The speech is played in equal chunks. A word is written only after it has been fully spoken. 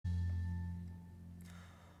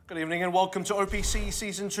Good evening and welcome to OPC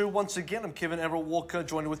Season 2. Once again, I'm Kevin Everett Walker,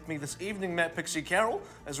 joined with me this evening, Matt Pixie Carroll,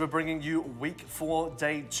 as we're bringing you Week 4,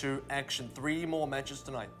 Day 2 action. 3 more matches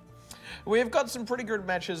tonight. We've got some pretty good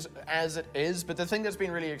matches as it is, but the thing that's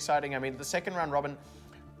been really exciting, I mean, the second round robin,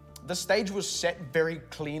 the stage was set very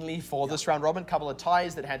cleanly for this round robin. A couple of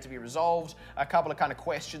ties that had to be resolved, a couple of kind of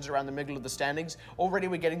questions around the middle of the standings. Already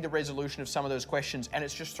we're getting the resolution of some of those questions, and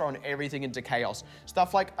it's just thrown everything into chaos.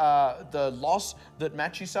 Stuff like the loss that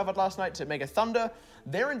Machi suffered last night to Mega Thunder.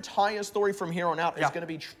 Their entire story from here on out is going to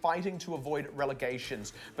be fighting to avoid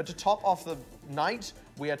relegations. But to top off the night,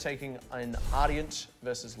 we are taking an Ardeont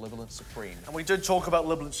versus Libalent Supreme. And we did talk about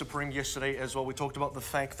Libalent Supreme yesterday as well. We talked about the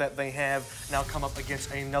fact that they have now come up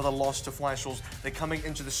against another loss to Flashels. They're coming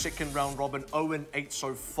into the second round robin, 0-8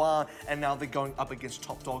 so far, and now they're going up against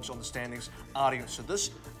top dogs on the standings, Ardeont. So this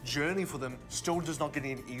journey for them still does not get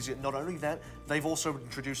any easier. Not only that, they've also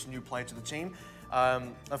introduced a new player to the team.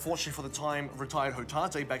 Unfortunately for the time, retired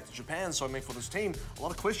Hotate back to Japan, so I mean for this team, a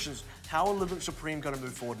lot of questions. How are Libalent Supreme going to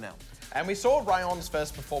move forward now? And we saw Ryan's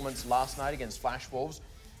first performance last night against Flash Wolves,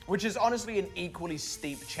 which is honestly an equally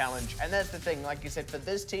steep challenge. And that's the thing, like you said, for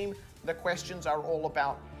this team, the questions are all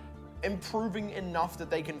about improving enough that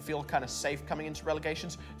they can feel kind of safe coming into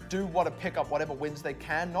relegations, do want to pick up whatever wins they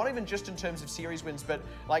can, not even just in terms of series wins, but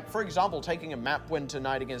like, for example, taking a map win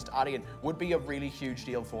tonight against Ardeont would be a really huge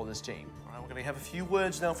deal for this team. All right, we're going to have a few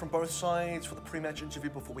words now from both sides for the pre-match interview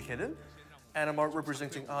before we head in. Animo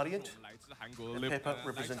representing Ardeont, and Pepper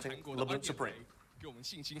representing Libalent Supreme.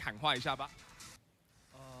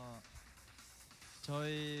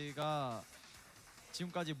 저희가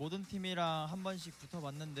지금까지 모든 팀이랑 한 번씩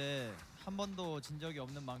붙어봤는데 한 번도 진 적이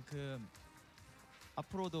없는 만큼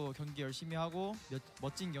앞으로도 경기 열심히 하고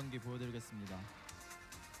멋진 경기 보여드리겠습니다.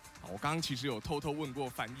 我刚刚其实有偷偷问过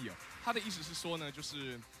翻译哦，他的意思是说呢，就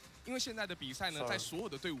是因为现在的比赛呢，在所有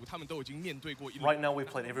的队伍他们都已经面对过一轮， Right now we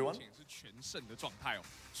played everyone. 是全胜的状态哦，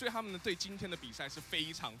所以他们呢对今天的比赛是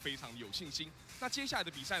非常有信心。那接下来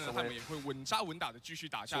的比赛呢，他们也会稳扎稳打的继续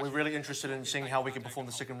打下去。 So we're really interested in seeing how we can perform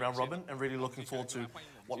the second round robin, and really looking forward to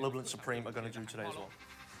what Libalent Supreme are going to do today as well.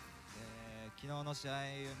 昨日の試合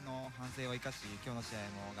の反省を生かし、今日の試合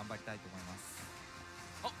も頑張りたいと思います。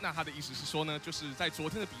 好，那他的意思是说呢，就是在昨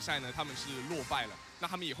天的比赛呢，他们是落败了，那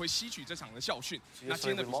他们也会吸取这场的教训。那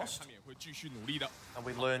今天的比赛，他们也会继续努力的。And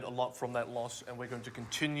we learned a lot from that loss, and we're going to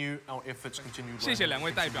continue our efforts, continue. 谢谢两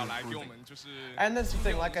位代表来给我们就是。 And that's the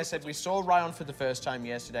thing, like I said, we saw Ryan for the first time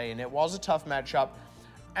yesterday, and it was a tough matchup.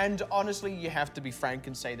 And honestly, you have to be frank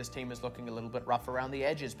and say this team is looking a little bit rough around the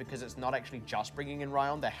edges because it's not actually just bringing in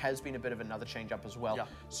Ryan. There has been a bit of another change up as well. Yeah.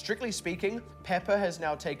 Strictly speaking, Pepper has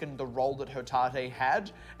now taken the role that Hotate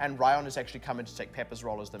had, and Ryan has actually come in to take Pepper's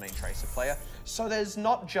role as the main tracer player. So there's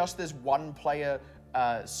not just this one player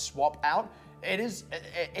swap out. It is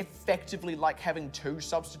effectively like having 2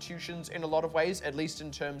 substitutions in a lot of ways, at least in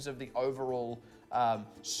terms of the overall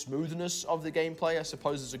smoothness of the gameplay, I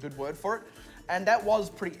suppose is a good word for it. And that was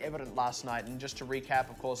pretty evident last night. And just to recap,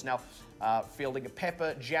 of course, now fielding a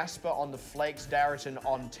Pepper, Jasper on the Flakes, Darriton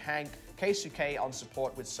on tank, Keisuke on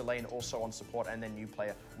support with Selene also on support, and then new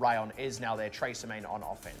player Ryan is now their tracer main on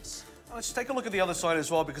offense. Let's take a look at the other side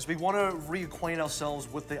as well, because we want to reacquaint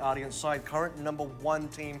ourselves with the Ardeont side. Current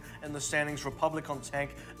 #1 team in the standings, Republic on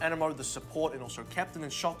tank, Animo the support, and also captain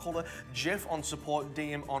and shot caller, Jeff on support,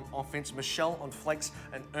 DM on offense, Michelle on flex,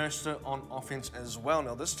 and Erster on offense as well.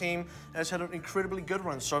 Now this team has had an incredibly good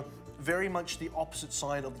run, so very much the opposite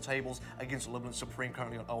side of the tables against Libalent Supreme,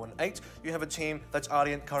 currently on 0-8. You have a team that's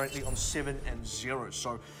Ardeont currently on 7-0.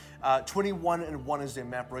 So 21-1 is their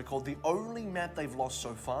map record. The only map they've lost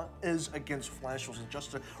so far is against Flashels. And just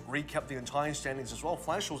to recap the entire standings as well,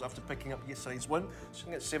 Flashels, after picking up yesterday's win,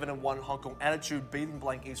 sitting at 7-1. Hong Kong Attitude beating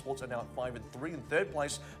Blank Esports, are now at 5-3. In third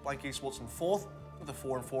place, Blank Esports in fourth with a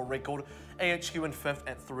 4-4 record. AHQ in 5th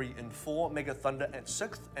at 3-4. Mega Thunder at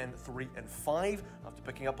 6th and 3-5 after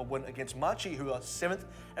picking up a win against Machi, who are 7th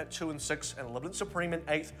at 2-6, and Libalent Supreme in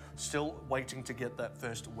 8th, still waiting to get that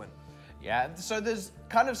first win. Yeah, so there's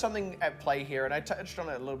kind of something at play here, and I touched on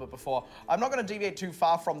it a little bit before. I'm not going to deviate too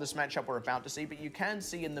far from this matchup we're about to see, but you can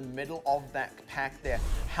see in the middle of that pack there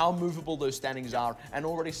how movable those standings are, and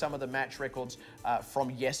already some of the match records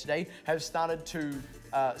from yesterday have started to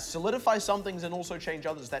solidify some things and also change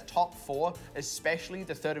others. That top 4, especially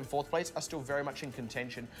the 3rd and 4th place, are still very much in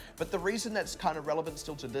contention. But the reason that's kind of relevant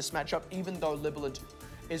still to this matchup, even though Libalent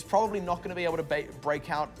is probably not going to be able to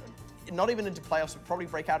break out, not even into playoffs, but probably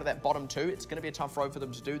break out of that bottom 2. It's going to be a tough road for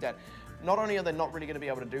them to do that. Not only are they not really going to be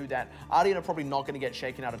able to do that, Ardeont are probably not going to get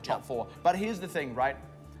shaken out of top 4. But here's the thing, right?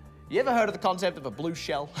 You ever heard of the concept of a blue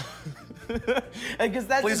shell? Because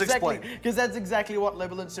that's Please exactly explain. because that's exactly what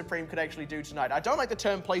Libalent Supreme could actually do tonight. I don't like the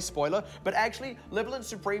term play spoiler, but actually Libalent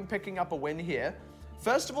Supreme picking up a win here.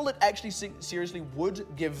 First of all, it actually seriously would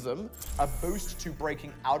give them a boost to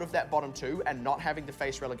breaking out of that bottom two and not having to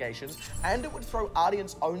face relegations, and it would throw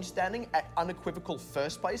Ardeont's own standing at unequivocal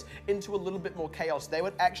first place into a little bit more chaos. They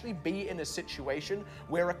would actually be in a situation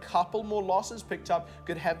where a couple more losses picked up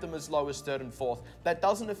could have them as low as 3rd and 4th. That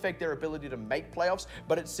doesn't affect their ability to make playoffs,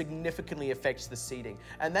 but it significantly affects the seeding.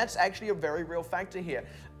 And that's actually a very real factor here.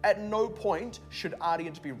 At no point should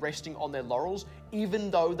Ardeont be resting on their laurels, even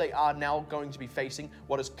though they are now going to be facing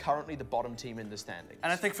what is currently the bottom team in the standings.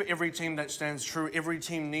 And I think for every team that stands true, every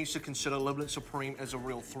team needs to consider Libalent Supreme as a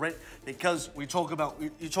real threat, because you talk about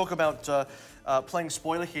playing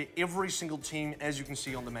spoiler here. Every single team, as you can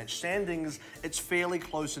see on the match standings, it's fairly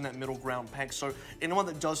close in that middle ground pack. So anyone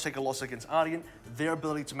that does take a loss against Ardeont, their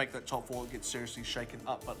ability to make that top 4 gets seriously shaken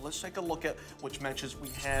up. But let's take a look at which matches we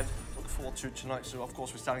have to look forward to tonight. So of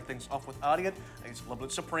course we're starting things off with Ardeont against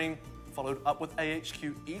Libalent Supreme, followed up with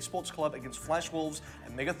AHQ Esports Club against Flash Wolves,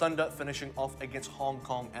 and Mega Thunder finishing off against Hong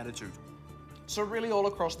Kong Attitude. So really all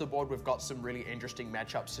across the board, we've got some really interesting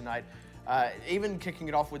matchups tonight. Even kicking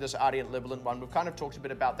it off with this Ardeont Libalent one, we've kind of talked a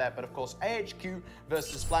bit about that, but of course AHQ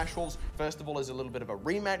versus Flash Wolves, first of all, is a little bit of a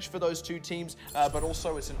rematch for those two teams, but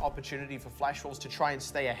also it's an opportunity for Flash Wolves to try and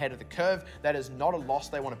stay ahead of the curve. That is not a loss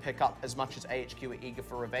they want to pick up as much as AHQ are eager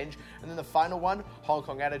for revenge. And then the final one, Hong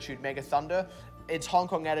Kong Attitude Mega Thunder. It's Hong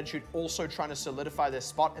Kong Attitude also trying to solidify their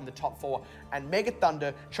spot in the top 4, and Mega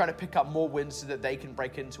Thunder trying to pick up more wins so that they can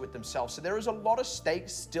break into it themselves. So there is a lot of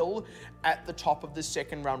stakes still at the top of this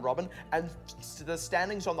second round robin, and the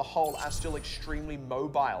standings on the whole are still extremely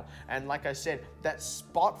mobile. And like I said, that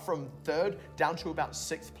spot from 3rd down to about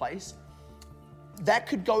 6th place, that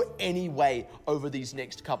could go any way over these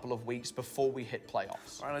next couple of weeks before we hit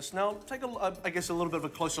playoffs. All right, let's now take, I guess, a little bit of a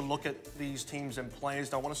closer look at these teams and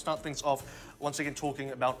players. Now, I want to start things off, once again,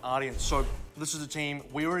 talking about Ardeont. So this is a team,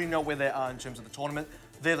 we already know where they are in terms of the tournament.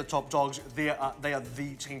 They're the top dogs. They are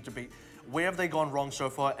the team to beat. Where have they gone wrong so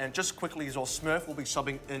far? And just quickly as well, Smurf will be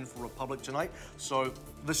subbing in for Republic tonight. So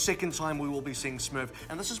the second time we will be seeing Smurf.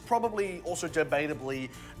 And this is probably also debatably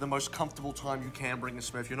the most comfortable time you can bring a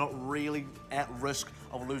Smurf. You're not really at risk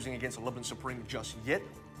of losing against a Libalent Supreme just yet.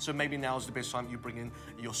 So maybe now is the best time you bring in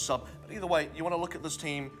your sub. But either way, you want to look at this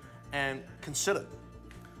team and consider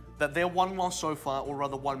that their one loss so far, or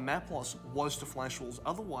rather one map loss, was to Flash Wolves.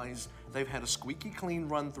 Otherwise, they've had a squeaky clean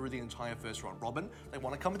run through the entire first round robin. They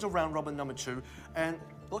want to come into round robin number 2, and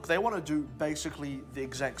look, they want to do basically the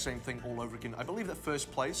exact same thing all over again. I believe that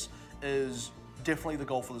first place is definitely the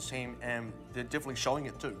goal for this team, and they're definitely showing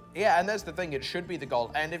it too. Yeah, and that's the thing, it should be the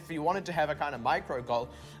goal. And if you wanted to have a kind of micro goal,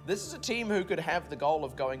 this is a team who could have the goal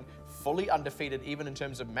of going fully undefeated, even in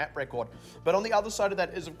terms of map record. But on the other side of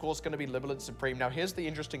that is, of course, going to be Libalent Supreme. Now, here's the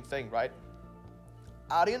interesting thing, right?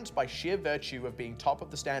 Ardeont, by sheer virtue of being top of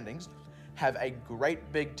the standings, have a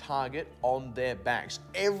great big target on their backs.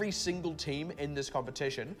 Every single team in this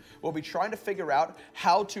competition will be trying to figure out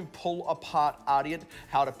how to pull apart Ardeont,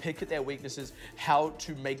 how to pick at their weaknesses, how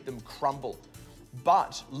to make them crumble.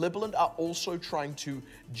 But Libalent are also trying to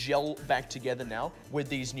gel back together now with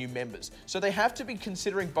these new members. So they have to be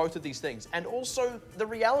considering both of these things. And also, the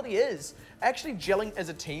reality is, actually gelling as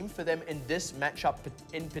a team for them in this matchup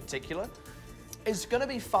in particular is going to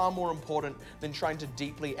be far more important than trying to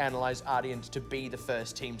deeply analyze Ardeont to be the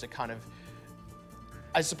first team to kind of,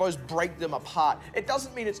 I suppose, break them apart. It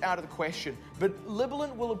doesn't mean it's out of the question, but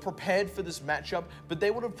Libalent will have prepared for this matchup, but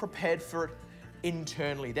they would have prepared for it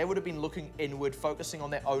internally. They would have been looking inward, focusing on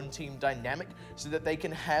their own team dynamic so that they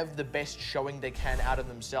can have the best showing they can out of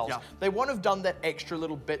themselves. Yeah. They won't have done that extra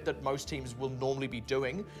little bit that most teams will normally be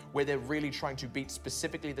doing, where they're really trying to beat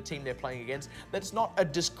specifically the team they're playing against. That's not a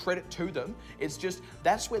discredit to them. It's just,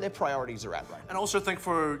 that's where their priorities are at right now. And I also think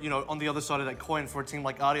for, you know, on the other side of that coin, for a team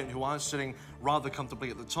like Ardeont, who are sitting rather comfortably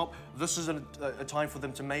at the top, this is a time for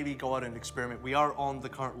them to maybe go out and experiment. We are on the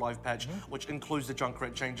current live patch, which includes the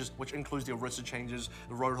Junkrat changes, which includes the Orisa changes,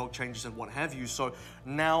 the Roadhog changes, and what have you. So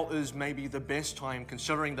now is maybe the best time,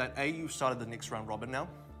 considering that A, you started the next round robin now,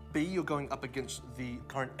 B, you're going up against the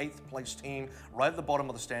current 8th place team right at the bottom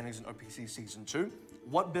of the standings in OPC Season 2.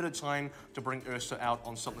 What better time to bring Ursa out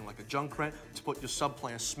on something like a Junkrat, to put your sub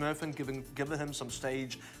player Smurf in, giving him some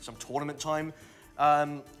stage, some tournament time,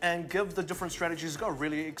 and give the different strategies a go.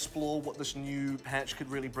 Really explore what this new patch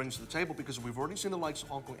could really bring to the table, because we've already seen the likes of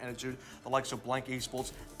Hong Kong Attitude, the likes of Blank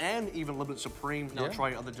Esports, and even Libalent Supreme now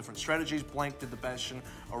try other different strategies. Blank did the Bastion,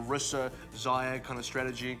 Orisa, Zaya kind of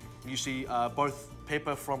strategy. You see both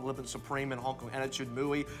Pepper from Libalent Supreme and Hong Kong Attitude,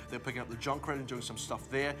 Mui, they're picking up the Junkrat and doing some stuff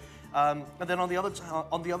there. And then on the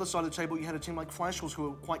other side of the table, you had a team like Flash Wolves who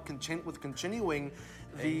were quite content with continuing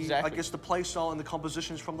the, I guess, the play style and the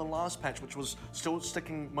compositions from the last patch, which was still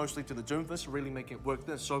sticking mostly to the Doomfist, really making it work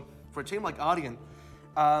there. So for a team like Ardeont,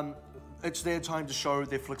 it's their time to show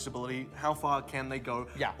their flexibility. How far can they go?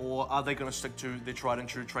 Yeah. Or are they going to stick to their tried and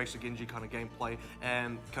true Tracer Genji kind of gameplay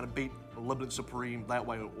and kind of beat Libalent Supreme that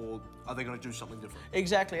way, or are they going to do something different?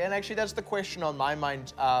 Exactly, and actually that's the question on my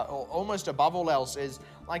mind, almost above all else, is,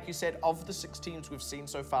 like you said, of the 6 teams we've seen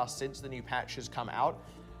so far since the new patch has come out,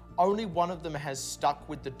 only one of them has stuck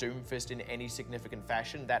with the Doomfist in any significant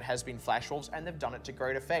fashion. That has been Flash Wolves, and they've done it to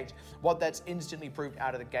great effect. What that's instantly proved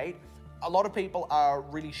out of the gate, a lot of people are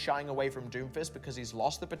really shying away from Doomfist because he's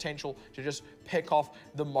lost the potential to just pick off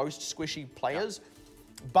the most squishy players.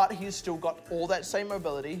 But he's still got all that same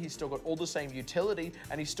mobility, he's still got all the same utility,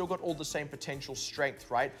 and he's still got all the same potential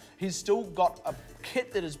strength, right? He's still got a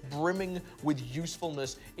kit that is brimming with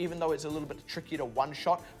usefulness, even though it's a little bit tricky to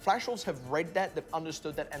one-shot. Flash Wolves have read that, they've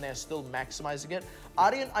understood that, and they're still maximizing it.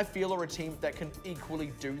 Ardeont, I feel, are a team that can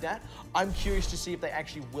equally do that. I'm curious to see if they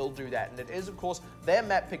actually will do that. And it is, of course, their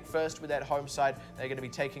map pick first with that home side. They're going to be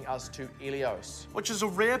taking us to Ilios. Which is a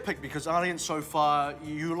rare pick because Ardeont so far,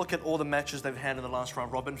 you look at all the matches they've had in the last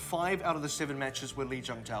round robin, 5 out of the 7 matches were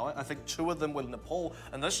Lijiang Tower. I think 2 of them were Nepal,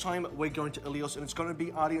 and this time we're going to Ilios, and it's going to be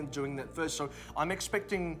Ardeont doing that first. So I'm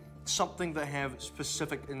expecting something they have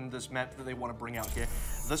specific in this map that they want to bring out here.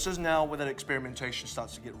 This is now where that experimentation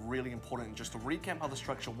starts to get really important. And just to recap how the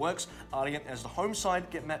structure works, Ardeont as the home side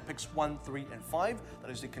get map picks 1, 3, and 5.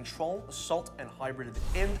 That is the Control, Assault, and Hybrid at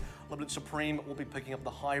the end. Libalent Supreme will be picking up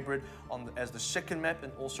the Hybrid as the second map,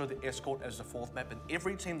 and also the Escort as the 4th map. And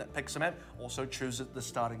every team that picks a map also chooses the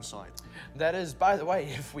starting side. That is, by the way,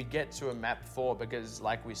 if we get to a map 4, because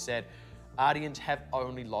like we said, Ardeont have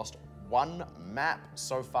only lost 1 map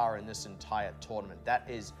so far in this entire tournament. That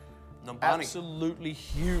is absolutely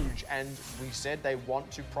huge, and we said they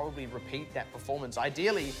want to probably repeat that performance.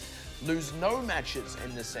 Ideally, lose no matches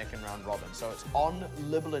in the second round robin. So it's on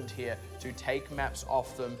Libalent here to take maps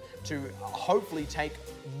off them, to hopefully take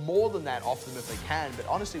more than that off them if they can. But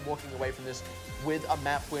honestly, walking away from this with a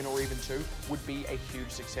map win or even 2 would be a huge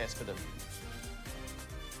success for them.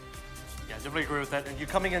 Yeah, I definitely agree with that. And you're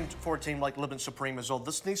coming in for a team like Libalent Supreme as well.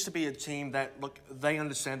 This needs to be a team that, look, they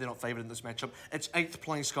understand they're not favored in this matchup. It's 8th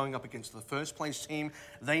place going up against the 1st place team.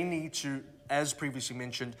 They need to, as previously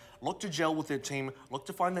mentioned, look to gel with their team, look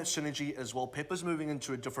to find that synergy as well. Pepper's moving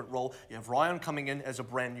into a different role. You have Ryan coming in as a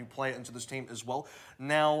brand new player into this team as well.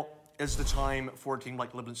 Now is the time for a team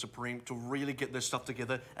like Libalent Supreme to really get their stuff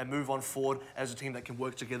together and move on forward as a team that can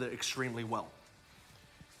work together extremely well.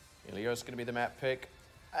 Ilios is going to be the map pick.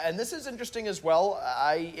 And this is interesting as well.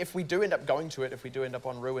 If we do end up going to it, if we do end up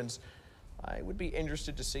on Ruins, I would be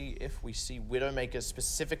interested to see if we see Widowmaker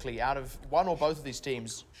specifically out of one or both of these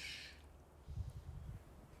teams.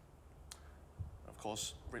 Of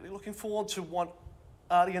course, really looking forward to what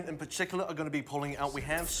Ardeont in particular are going to be pulling out. We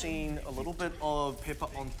have seen a little bit of Pepper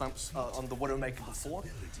on thumps on the Widowmaker before.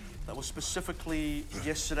 That was specifically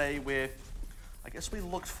yesterday where I guess we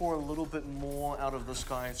looked for a little bit more out of this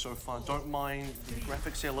guy so far. Don't mind the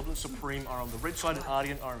graphics here. Libalent Supreme are on the red side and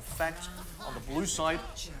Ardeont are in fact on the blue side.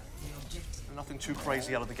 Nothing too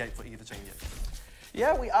crazy out of the gate for either team yet.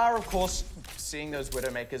 Yeah, we are, of course, seeing those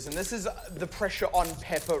Widowmakers, and this is the pressure on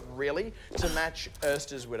Pepper, really, to match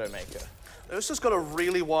Erster's Widowmaker. Erster's got a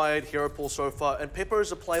really wide hero pool so far, and Pepper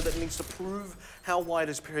is a player that needs to prove how wide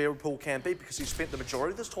his hero pool can be because he's spent the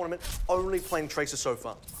majority of this tournament only playing Tracer so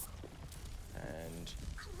far.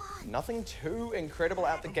 Nothing too incredible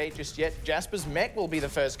out the gate just yet. Jasper's mech will be the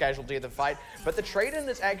first casualty of the fight, but the trade-in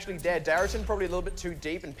is actually dead. Darrison probably a little bit too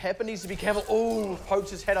deep, and Pepper needs to be careful. Ooh,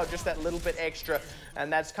 pokes his head out just that little bit extra,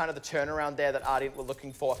 and that's kind of the turnaround there that Ardeont were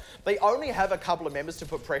looking for. They only have a couple of members to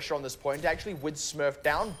put pressure on this point, actually, with Smurf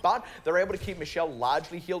down, but they're able to keep Michelle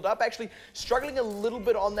largely healed up, actually struggling a little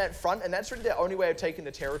bit on that front, and that's really their only way of taking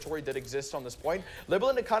the territory that exists on this point.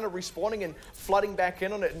 Libalent are kind of respawning and flooding back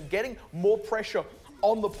in on it and getting more pressure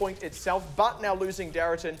on the point itself, but now losing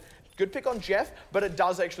Darrison. Good pick on Jeff, but it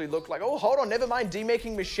does actually look like, oh, hold on, never mind,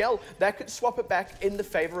 demaking Michelle. That could swap it back in the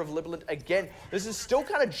favor of Libalent again. This is still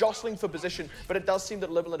kind of jostling for position, but it does seem that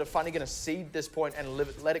Libalent are finally going to cede this point and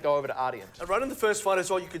let it go over to Ardeont. And right in the first fight as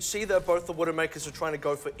well, you could see that both the Widowmakers are trying to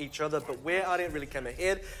go for each other, but where Ardeont really came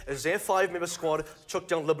ahead is their 5-member squad took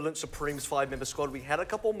down Libalent Supreme's 5-member squad. We had a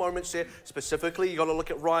couple moments there. Specifically, you got to look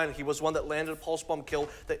at Ryan. He was one that landed a pulse bomb kill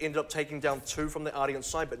that ended up taking down 2 from the Ardeont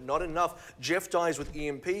side, but not enough. Jeff dies with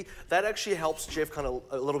EMP. that actually helps Jeff kind of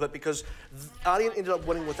a little bit because Ardeont ended up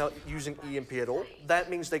winning without using EMP at all. That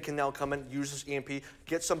means they can now come in, use this EMP,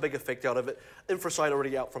 get some big effect out of it. Infrasight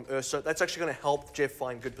already out from Ursa. That's actually going to help Jeff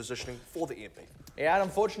find good positioning for the EMP. Yeah, and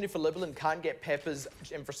unfortunately for Libalent, can't get Pepper's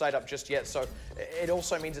Infrasight up just yet, so it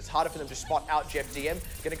also means it's harder for them to spot out Jeff DM.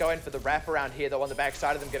 Going to go in for the wraparound here, though, on the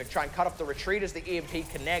backside of them. Going to try and cut off the retreat as the EMP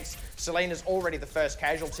connects. Selena's already the first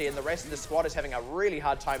casualty, and the rest of the squad is having a really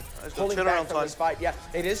hard time pulling back from this fight. Yeah,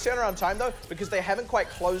 it is turnaround time, though, because they haven't quite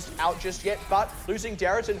closed out just yet, but losing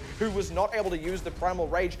Darrington, who was not able to use the Primal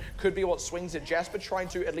Rage, could be what swings it. Jasper trying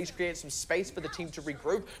to at least create some space for the team to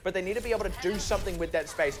regroup, but they need to be able to do something with that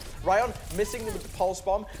space. Ryan missing with the Pulse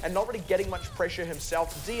Bomb and not really getting much pressure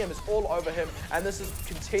himself. DM is all over him, and this is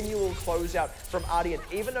continual closeout from Ardeont.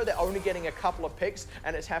 Even though they're only getting a couple of picks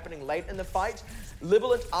and it's happening late in the fight,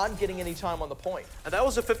 Libalent aren't getting any time on the point. And that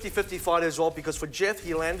was a 50-50 fight as well, because for Jeff,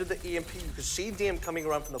 he landed the EMP. You could see DM coming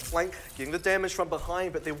around from the flank, getting the damage from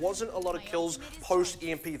behind, but there wasn't a lot of kills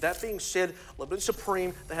post-EMP. That being said, Libalent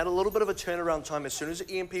Supreme, they had a little bit of a turnaround time. As soon as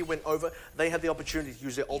the EMP went over, they had the opportunity to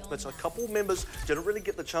use their ultimates. A couple members didn't really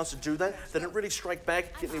get the chance to do that. They didn't really strike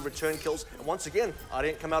back, get any return kills. And once again,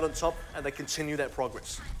 Ardeont come out on top, and they continue that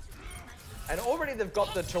progress. And already they've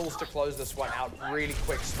got the tools to close this one out really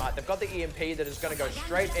quick, smart. They've got the EMP that is going to go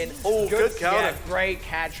straight in. Oh, good counter. Yeah, great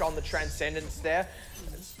catch on the Transcendence there.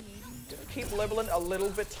 Keep Libalent a little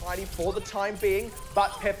bit tidy for the time being,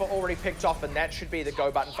 but Pepper already picked off, and that should be the go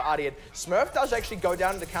button for Ardeont. Smurf does actually go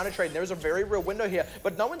down to the counter trade, and there's a very real window here,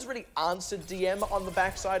 but no one's really answered DM on the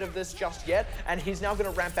backside of this just yet, and he's now going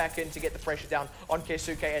to ramp back in to get the pressure down on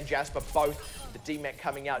Keisuke and Jasper, both. The DMAC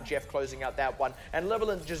coming out, Jeff closing out that one, and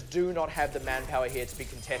Libalent just do not have the manpower here to be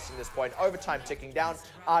contesting this point. Overtime ticking down,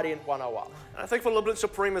 Ardeont 1-0 up. And I think for Libalent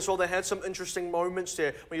Supreme as well, they had some interesting moments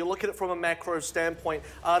there. When you look at it from a macro standpoint,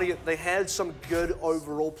 Ardeont, they had some good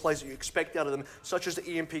overall plays that you expect out of them, such as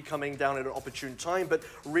the EMP coming down at an opportune time, but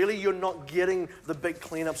really you're not getting the big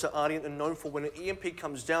cleanups that Ardeont are known for. When an EMP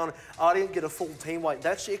comes down, Ardeont get a full team wipe.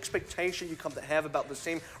 That's the expectation you come to have about this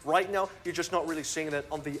team. Right now, you're just not really seeing that.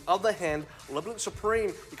 On the other hand, Libalent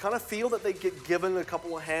Supreme, you kind of feel that they get given a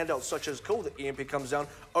couple of handouts, such as, cool, the EMP comes down,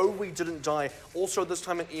 oh, we didn't die. Also, this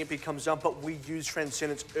time an EMP comes down, but we use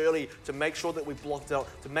Transcendence early to make sure that we blocked out,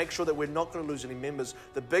 to make sure that we're not going to lose any members.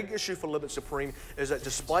 The big issue for Libalent Supreme is that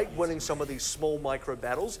despite winning some of these small micro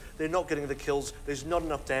battles, they're not getting the kills, there's not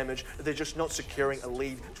enough damage, they're just not securing a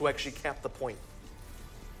lead to actually cap the point.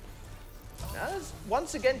 Now,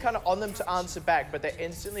 once again, kind of on them to answer back, but they're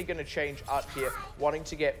instantly going to change up here, wanting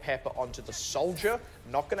to get Pepper onto the Soldier.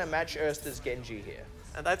 Not going to match Ersta's Genji here.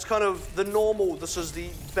 And that's kind of the normal. This is the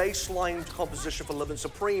baseline composition for Libalent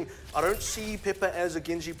Supreme. I don't see Pepper as a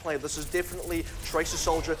Genji player. This is definitely Tracer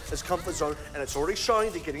Soldier, his comfort zone, and it's already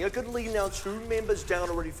showing. They're getting a good lead now. 2 members down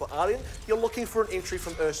already for Ardeont. You're looking for an entry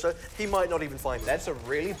from Ursa. He might not even find it. That's a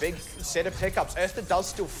really big set of pickups. Ersta does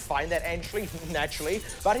still find that entry, naturally,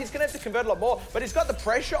 but he's going to have to convert a lot more. But he's got the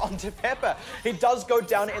pressure onto Pepper. He does go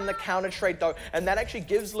down in the counter trade, though, and that actually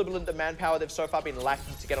gives Libalent the manpower they've so far been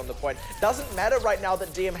lacking to get on the point. Doesn't matter right now that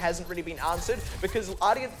DM hasn't really been answered, because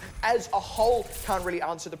Ardeont as a whole can't really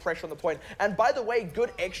answer the pressure on the point. And by the way,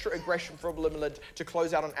 good extra aggression from Libalent to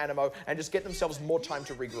close out on Animo and just get themselves more time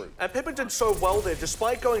to regroup. And Pepper did so well there.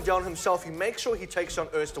 Despite going down himself, he makes sure he takes on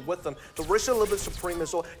Ersta with them. The rest of Libalent Supreme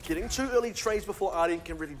as well, getting 2 early trades before Ardeont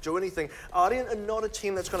can really do anything. Ardeont are not a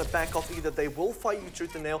team that's going to back off either. They will fight you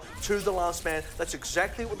tooth and nail to the last man. That's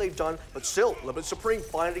exactly what they've done, but still, Libalent Supreme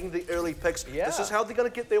finding the early picks. Yeah. This is how they're going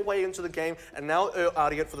to get their way into the game, and now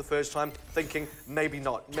Ardeont for the first time thinking, maybe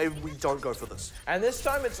not. Maybe we don't go for this. And this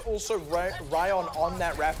time it's also Ryan on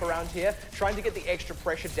that wraparound here, trying to get the extra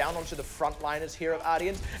pressure down onto the frontliners here of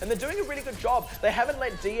Ardeont, and they're doing a really good job. They haven't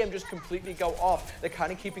let DM just completely go off. They're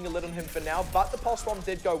kind of keeping a lid on him for now, but the Pulse Bomb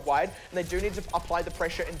did go wide, and they do need to apply the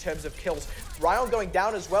pressure in terms of kills. Ryan going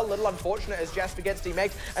down as well, little unfortunate as Jasper gets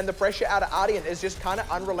demaked, and the pressure out of Ardeont is just kind of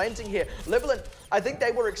unrelenting here. Libalent, I think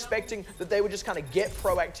they were expecting that they would just kind of get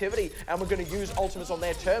proactivity and were going to use ultimates on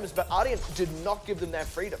their terms, but Ardeont did not give them that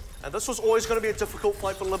freedom. And this was always going to be a difficult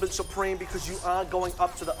fight for Libalent Supreme, because you are going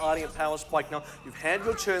up to the Ardeont power spike now. You've had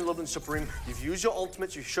your turn, Libalent Supreme. You've used your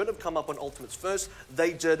ultimates. You should have come up on ultimates first.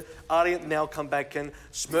 They did. Ardeont now come back in.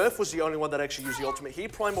 Smurf was the only one that actually used the ultimate. He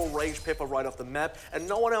primal rage Pepper right off the map, and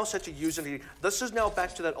no one else had to use it. This is now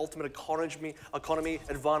back to that ultimate economy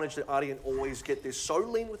advantage that Ardeont always get. They're so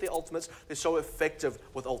lean with their ultimates. They're so effective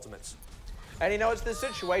with ultimates. And, you know, it's this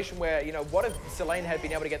situation where, you know, what if Selene had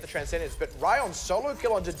been able to get the Transcendence? But Ryon solo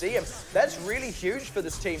kill onto DM, that's really huge for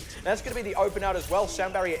this team. And that's going to be the open out as well.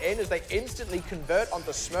 Sound barrier in as they instantly convert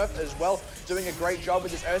onto Smurf as well. Doing a great job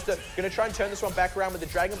with this Ursa. Going to try and turn this one back around with the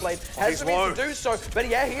Dragon Blade. Has the means to do so. But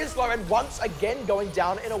yeah, he is low. And once again going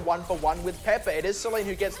down in a 1-for-1 with Pepper. It is Selene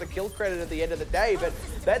who gets the kill credit at the end of the day. But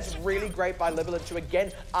that's really great by Libalent to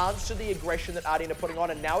again answer the aggression that Ardeont are putting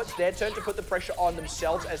on. And now it's their turn to put the pressure on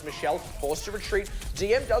themselves as Michelle forced to retreat.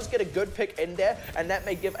 DM does get a good pick in there, and that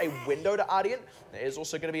may give a window to Ardeont. There is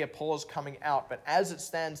also going to be a pause coming out, but as it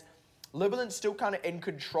stands, Libalent's still kind of in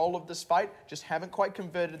control of this fight, just haven't quite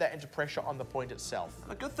converted that into pressure on the point itself.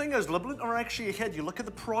 The good thing is Libalent are actually ahead. You look at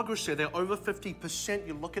the progress there, they're over 50%.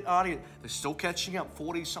 You look at Ardeont, they're still catching up,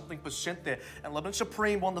 40-something% there. And Libalent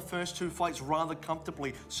Supreme won the first two fights rather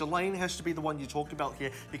comfortably. Selene has to be the one you talked about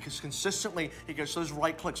here because consistently he gets those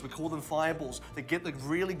right clicks, we call them fireballs. They get the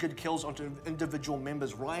really good kills onto individual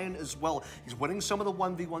members. Ryan as well, he's winning some of the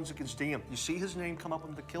 1v1s against DM. You see his name come up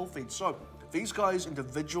on the kill feed. So these guys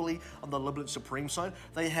individually on the Libalent Supreme side,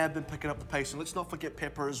 they have been picking up the pace. And let's not forget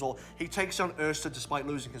Pepper as well. He takes down Ursa despite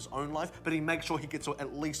losing his own life, but he makes sure he gets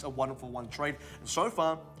at least a 1-for-1 trade. And so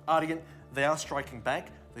far, Ardeont, they are striking back.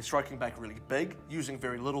 They're striking back really big, using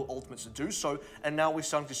very little ultimates to do so. And now we're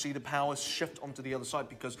starting to see the power shift onto the other side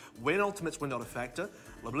because when ultimates were not a factor,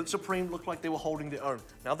 Libalent Supreme looked like they were holding their own.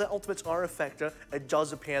 Now that ultimates are a factor, it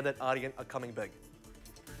does appear that Ardeont are coming big.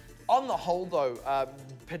 On the whole, though,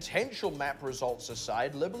 potential map results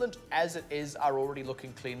aside, Libalent, as it is, are already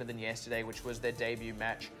looking cleaner than yesterday, which was their debut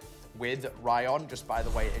match with Ryon. Just by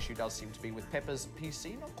the way, issue does seem to be with Pepper's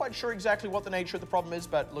PC. Not quite sure exactly what the nature of the problem is,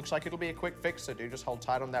 but looks like it'll be a quick fix, so do just hold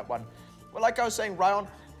tight on that one. Well, like I was saying, Ryon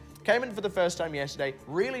came in for the first time yesterday,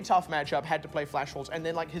 really tough matchup, had to play Flash Falls, and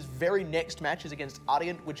then like his very next match is against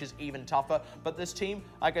Ardeont, which is even tougher. But this team,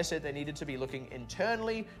 like I said, they needed to be looking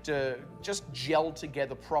internally to just gel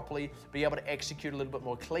together properly, be able to execute a little bit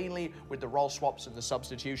more cleanly with the role swaps and the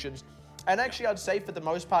substitutions. And actually, I'd say for the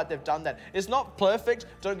most part, they've done that. It's not perfect,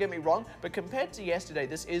 don't get me wrong, but compared to yesterday,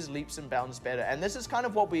 this is leaps and bounds better. And this is kind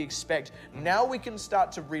of what we expect. Now we can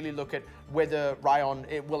start to really look at whether Ryon,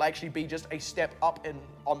 it will actually be just a step up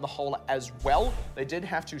on the whole as well. They did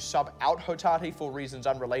have to sub out Hotati for reasons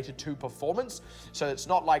unrelated to performance. So it's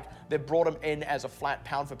not like they brought him in as a flat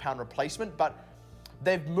pound-for-pound replacement, but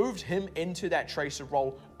they've moved him into that Tracer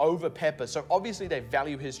role over Pepper. So obviously they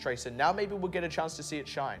value his Tracer. Now maybe we'll get a chance to see it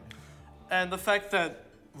shine. And the fact that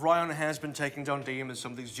Ryon has been taking down DM in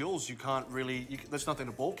some of these duels, you can't really, there's nothing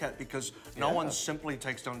to balk at because no one simply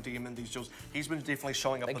takes down DM in these duels. He's been definitely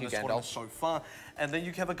showing up in this tournament so far. And then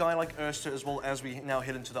you have a guy like Ursa as well as we now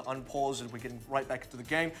head into the unpause and we're getting right back into the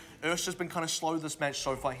game. Ursa's been kind of slow this match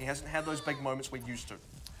so far. He hasn't had those big moments we're used to.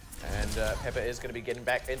 And Pepper is going to be getting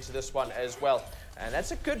back into this one as well. And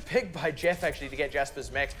that's a good pick by Jeff, actually, to get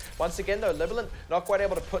Jasper's mech. Once again, though, Libalent not quite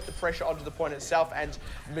able to put the pressure onto the point itself. And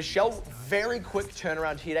Michelle, very quick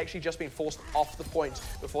turnaround. He had actually just been forced off the point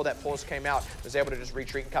before that pause came out. Was able to just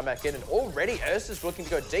retreat and come back in. And already, Ursa's looking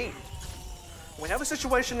to go deep. We have a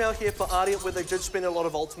situation now here for Ardeont where they did spend a lot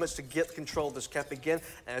of ultimates to get control of this cap again.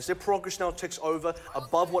 And as their progress now ticks over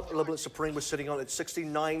above what Libalent Supreme was sitting on, it's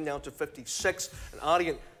 69 now to 56. And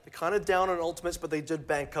Ardeont, they're kind of down on ultimates, but they did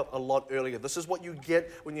bank up a lot earlier. This is what you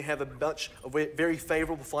get when you have a very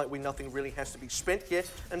favorable fight where nothing really has to be spent here,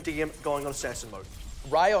 and DM going on assassin mode.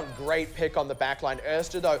 Ryon, great pick on the backline.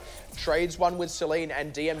 Ursa, though, trades one with Selene,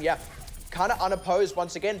 and DM, yeah, kind of unopposed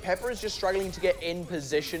once again. Pepper is just struggling to get in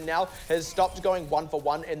position now. Has stopped going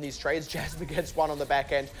 1-for-1 in these trades. Jasper gets one on the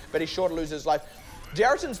back end, but he's sure to lose his life.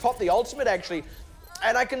 Darriton's popped the ultimate, actually.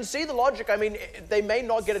 And I can see the logic. I mean, they may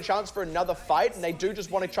not get a chance for another fight, and they do just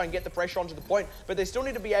want to try and get the pressure onto the point, but they still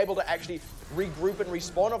need to be able to actually regroup and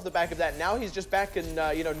respawn off the back of that. Now he's just back in,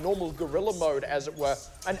 you know, normal guerrilla mode, as it were.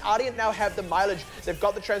 And Ardeont now have the mileage. They've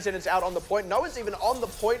got the Transcendence out on the point. No one's even on the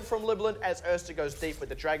point from Libalent as Ursa goes deep with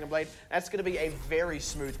the Dragon Blade. That's going to be a very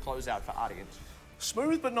smooth closeout for Ardeont.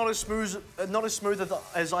 Smooth, but not as smooth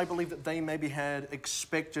as I believe that they maybe had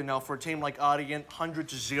expected. Now, for a team like Ardeont,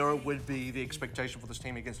 100-0 would be the expectation for this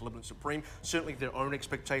team against Libalent Supreme. Certainly their own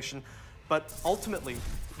expectation. But ultimately,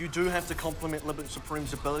 you do have to compliment Libalent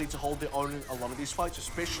Supreme's ability to hold their own in a lot of these fights,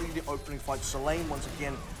 especially the opening fight. Selene, once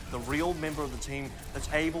again, the real member of the team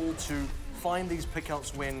that's able to find these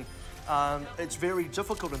pickouts when it's very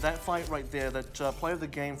difficult. In that fight right there, that play of the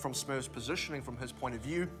game from Smurf's positioning from his point of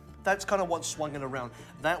view, that's kind of what swung it around.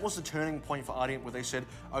 That was the turning point for Ardeont where they said,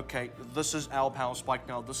 okay, this is our power spike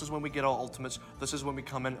now. This is when we get our ultimates. This is when we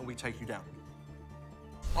come in and we take you down.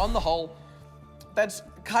 On the whole, that's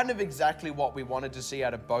kind of exactly what we wanted to see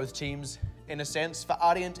out of both teams. in a sense. For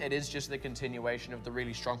Ardeont, it is just the continuation of the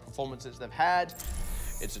really strong performances they've had.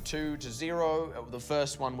 It's a 2-0. The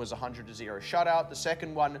first one was a 100-0 shutout. The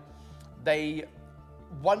second one,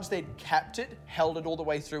 once they'd capped it, held it all the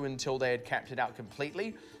way through until they had capped it out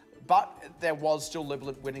completely. But there was still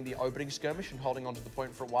Libalent winning the opening skirmish and holding on to the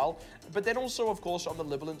point for a while. But then also, of course, on the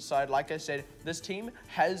Libalent side, like I said, this team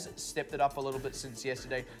has stepped it up a little bit since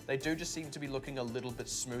yesterday. They do just seem to be looking a little bit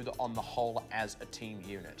smoother on the whole as a team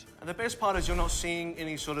unit. And the best part is you're not seeing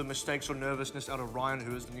any sort of mistakes or nervousness out of Ryan,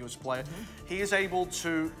 who is the newest player. He is able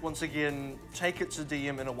to, once again, take it to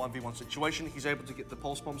DM in a 1v1 situation. He's able to get the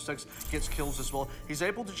pulse bomb sticks, gets kills as well. He's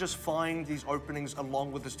able to just find these openings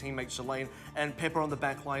along with his teammate Selene and Pepper on the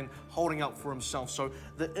back line, holding up for himself. So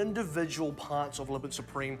the individual parts of Libalent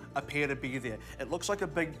Supreme appear to be there. It looks like a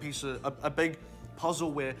big piece of, a big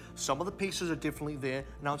puzzle where some of the pieces are definitely there.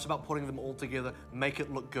 Now it's about putting them all together, make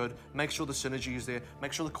it look good, make sure the synergy is there,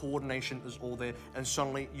 make sure the coordination is all there, and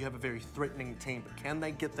suddenly you have a very threatening team. But can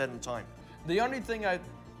they get that in time? The only thing I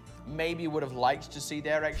maybe would have liked to see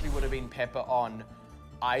there actually would have been Pepper on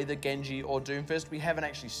either Genji or Doomfist. We haven't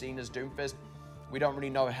actually seen his Doomfist. We don't really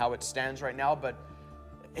know how it stands right now, but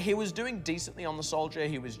he was doing decently on the Soldier.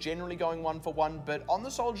 He was generally going 1-for-1, but on the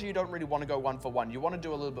Soldier, you don't really want to go 1-for-1. You want to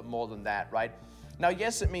do a little bit more than that, right? Now,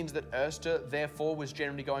 yes, it means that Erster, therefore, was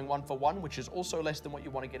generally going 1-for-1, which is also less than what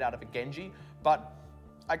you want to get out of a Genji, but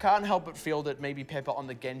I can't help but feel that maybe Pepper on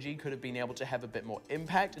the Genji could have been able to have a bit more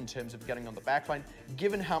impact in terms of getting on the backline,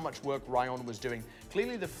 given how much work Ryan was doing.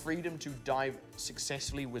 Clearly, the freedom to dive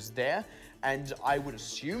successfully was there, and I would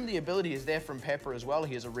assume the ability is there from Pepper as well.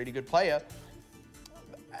 He is a really good player.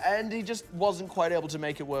 And he just wasn't quite able to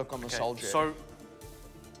make it work on the Soldier. So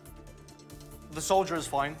the Soldier is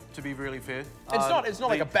fine, to be really fair. It's not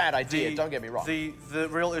like a bad idea, don't get me wrong. The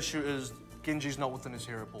real issue is Genji's not within his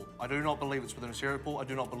hero pool. I do not believe it's within his hero pool. I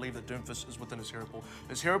do not believe that Doomfist is within his hero pool.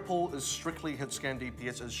 His hero pool is strictly hit scan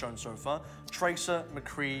DPS as shown so far. Tracer,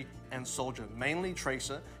 McCree, and Soldier. Mainly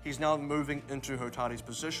Tracer. He's now moving into Hotaru's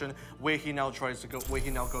position where he now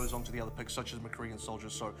goes on to the other picks such as McCree and Soldier.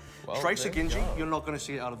 So Tracer Genji, you're not going to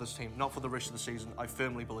see it out of this team. Not for the rest of the season. I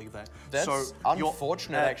firmly believe that. That's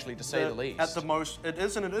unfortunate actually, to say the least. At the most, it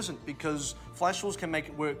is and it isn't, because Flash Wolves can make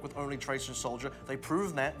it work with only Tracer and Soldier. They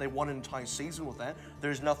proved that. They won an entire season with that.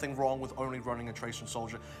 There's nothing wrong with only running a Tracer and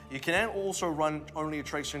Soldier. You can also run only a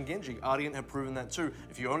Tracer and Genji. Ardeont have proven that too.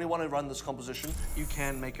 If you only want to run this composition, you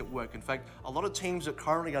can make it work. In fact, a lot of teams that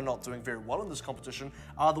currently are not doing very well in this competition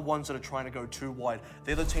are the ones that are trying to go too wide.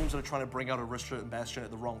 They're the teams that are trying to bring out Arista and Bastion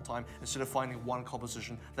at the wrong time instead of finding one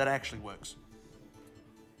composition that actually works.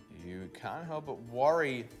 You can't help but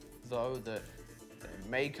worry, though, that there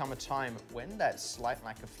may come a time when that slight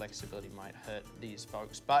lack of flexibility might hurt these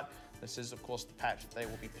folks. But this is, of course, the patch that they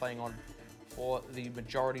will be playing on for the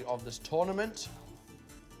majority of this tournament.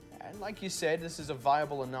 And like you said, this is a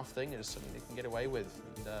viable enough thing. It is something they can get away with.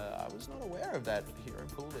 And I was not aware of that hero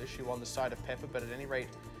pool issue on the side of Pepper, but at any rate,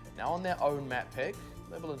 now on their own map pick,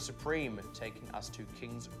 Libalent Supreme taking us to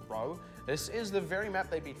King's Row. This is the very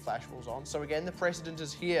map they beat Flash Wolves on. So again, the precedent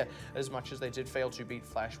is here, as much as they did fail to beat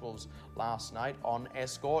Flash Wolves last night on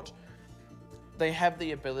Escort. They have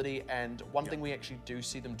the ability, and one thing we actually do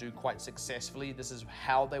see them do quite successfully, this is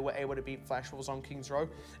how they were able to beat Flash Wolves on King's Row,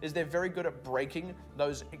 is they're very good at breaking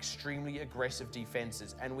those extremely aggressive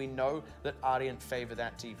defenses, and we know that Ardeont favor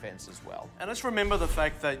that defense as well. And let's remember the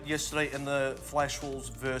fact that yesterday in the Flash Wolves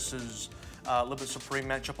versus Libalent Supreme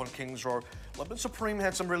matchup on King's Row, Libalent Supreme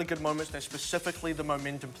had some really good moments. They're specifically the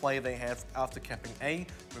momentum play they had after capping A,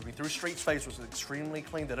 moving through Street's phase was extremely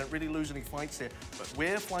clean. They didn't really lose any fights there. But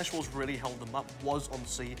where Flash Wolves really held them up was on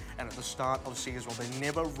C and at the start of C as well. They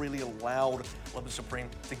never really allowed Libalent Supreme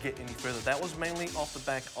to get any further. That was mainly off the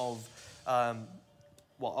back of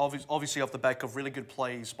obviously off the back of really good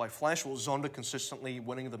plays by Flash Wolves, Zonda consistently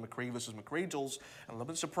winning the McCree versus McCree duels, and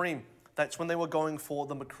Libalent Supreme. That's when they were going for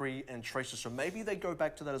the McCree and Tracer. So maybe they go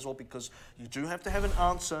back to that as well, because you do have to have an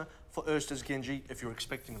answer for Erster's Genji if you're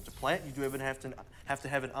expecting them to play it. You do even have to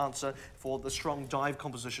have an answer for the strong dive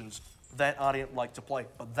compositions that Ardeont like to play.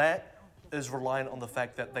 But that is reliant on the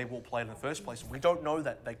fact that they will play it in the first place. We don't know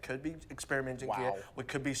that. They could be experimenting here. We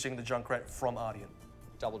could be seeing the Junkrat from Ardeont.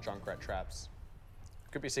 Double Junkrat traps.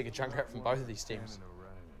 Could be seeing a Junkrat from both of these teams.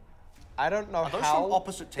 I don't know how. Are those from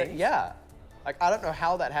opposite teams? Yeah. Like, I don't know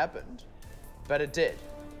how that happened, but it did.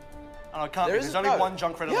 And I can't. There's only one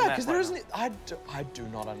Junkrat on the map. Yeah, because there isn't. I do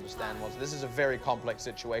not understand what's. This is a very complex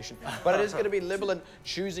situation, but it is going to be Libalent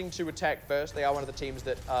choosing to attack first. They are one of the teams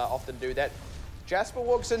that often do that. Jasper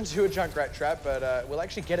walks into a Junkrat trap, but we'll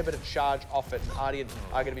actually get a bit of charge off it. Ardeont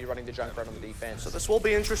are going to be running the Junkrat on the defense. So this will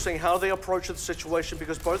be interesting how they approach the situation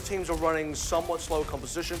because both teams are running somewhat slower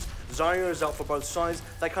compositions. Zarya is out for both sides.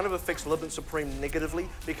 That kind of affects Libalent Supreme negatively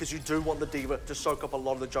because you do want the D.Va to soak up a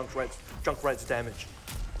lot of the Junkrat's damage.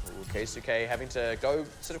 Ooh, Keisuke having to go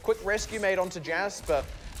sort of quick rescue mate onto Jasper.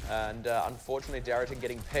 And unfortunately, Darrington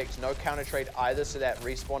getting picked. No counter trade either, so that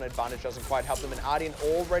respawn advantage doesn't quite help them. And Ardeont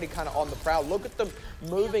already kind of on the prowl. Look at them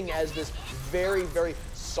moving as this very, very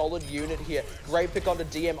solid unit here. Great pick onto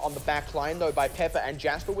DM on the back line, though, by Pepper. And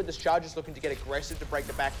Jasper with this charge is looking to get aggressive to break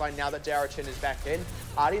the back line now that Darrington is back in.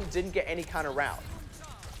 Ardeont didn't get any kind of route.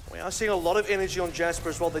 We are seeing a lot of energy on Jasper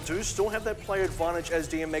as well. They do still have that player advantage as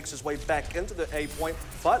DM makes his way back into the A point,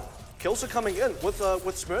 but kills are coming in. With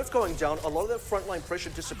Smurf going down, a lot of that frontline pressure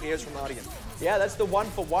disappears from Ardeont. Yeah, that's the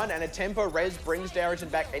 1-for-1, and a tempo res brings Darrington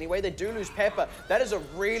back anyway. They do lose Pepper. That is a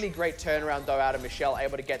really great turnaround, though, out of Michelle,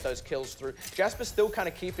 able to get those kills through. Jasper still kind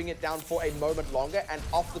of keeping it down for a moment longer, and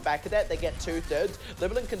off the back of that, they get 2/3.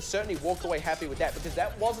 Libalent can certainly walk away happy with that, because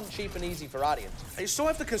that wasn't cheap and easy for Ardeont. You still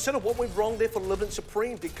have to consider what went wrong there for Libalent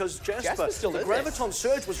Supreme, because Jasper still the in Graviton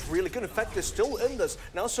Surge was really good. In fact, they're still in this.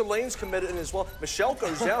 Now Selene's committed in as well. Michelle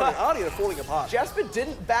goes down, and Ardeont are falling apart. Jasper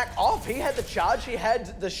didn't back off. He had the charge, he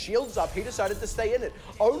had the shields up, he decided to stay in it.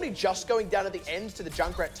 Only just going down at the end to the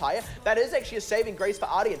Junkrat tire. That is actually a saving grace for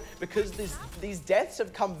Ardeont, because these deaths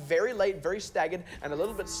have come very late, very staggered, and a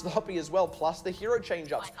little bit sloppy as well, plus the hero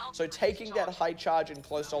change-ups. So taking that high charge and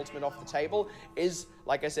close ultimate off the table is,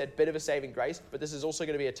 like I said, bit of a saving grace, but this is also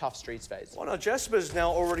going to be a tough streets phase. Well, no, Jasper's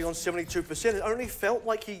now already on 72%. It only felt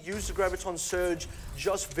like he used the Graviton Surge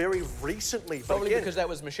just very recently. But Probably again, because that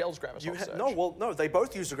was Michelle's Graviton Surge. No, they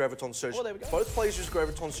both used the Graviton Surge. Well, there we go. Both players used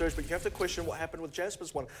Graviton Surge, but you have to question what happened with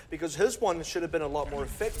Jasper's one, because his one should have been a lot more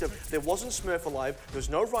effective. There wasn't Smurf alive, there was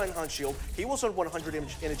no Reinhardt shield, he was on 100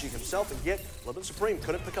 energy himself, and yet Libalent Supreme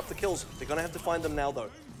couldn't pick up the kills. They're going to have to find them now, though.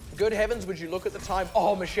 Good heavens, would you look at the time?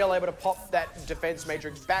 Oh, Michelle able to pop that defense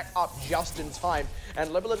matrix back up just in time. And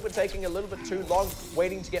Libalent were taking a little bit too long,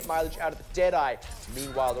 waiting to get mileage out of the Deadeye.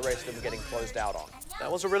 Meanwhile, the rest of them getting closed out on.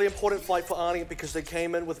 That was a really important fight for Ardeont because they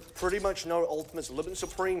came in with pretty much no ultimates. Libalent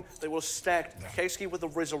Supreme, they were stacked. Keisuke with the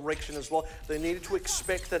resurrection as well. They needed to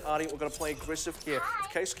expect that Ardeont were going to play aggressive here.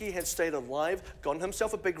 If Keisuke had stayed alive, gotten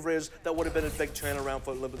himself a big res, that would have been a big turnaround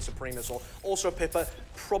for Libalent Supreme as well. Also, Pepper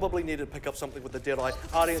probably needed to pick up something with the Deadeye.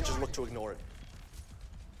 Ardeont just looked to ignore it.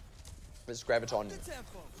 This Graviton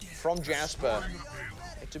from Jasper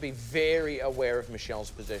to be very aware of Michelle's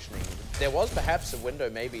positioning. There was perhaps a window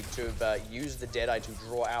maybe to have used the Deadeye to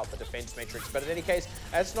draw out the defense matrix, but in any case,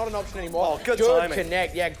 that's not an option anymore. Oh, good timing.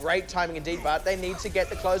 Connect, yeah, great timing indeed, but they need to get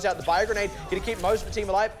the closeout. The Bio Grenade going to keep most of the team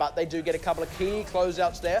alive, but they do get a couple of key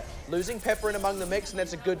closeouts there. Losing Pepper in among the mix, and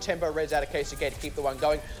that's a good tempo res out of Keisuke to keep the one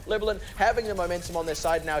going. Libalent having the momentum on their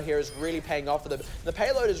side now here is really paying off for them. The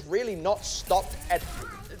payload is really not stopped at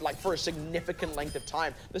for a significant length of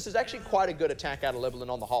time. This is actually quite a good attack out of Libalent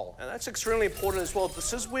on the whole. And that's extremely important as well.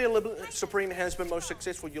 This is where Libalent Supreme has been most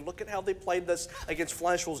successful. You look at how they played this against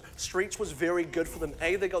Flash Wolves. Streets was very good for them.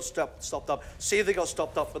 A, they got stopped up. C, they got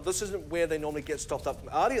stopped up. But this isn't where they normally get stopped up.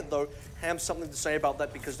 Ardeont, though, have something to say about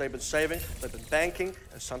that because they've been saving, they've been banking,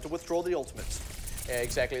 and it's time to withdraw the ultimates. Yeah,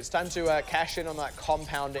 exactly. It's time to cash in on that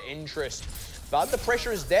compounder interest. But the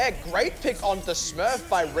pressure is there. Great pick on the Smurf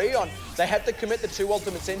by Rion. They had to commit the 2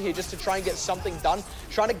 ultimates in here just to try and get something done.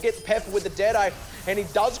 Trying to get Pepper with the Deadeye. And he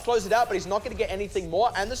does close it out, but he's not going to get anything more.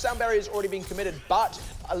 And the sound barrier is already being committed. But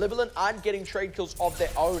Libalent aren't getting trade kills of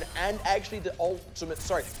their own. And actually the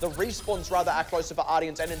the respawns rather are closer for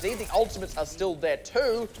Ardeont. And indeed the ultimates are still there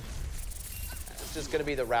too. Just going to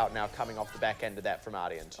be the route now coming off the back end of that from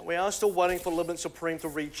Ardeont. We are still waiting for Libalent Supreme to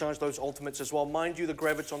recharge those ultimates as well. Mind you, the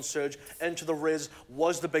Graviton Surge into the res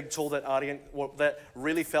was the big tool that that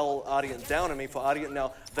really fell Ardeont down. I mean, for Ardeont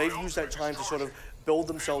now, they've used that time to sort of build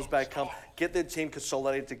themselves back up, get their team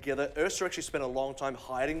consolidated together. Ursa actually spent a long time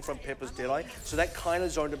hiding from Pepper's Deadeye, so that kind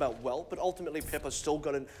of zoned him out well, but ultimately Pepper still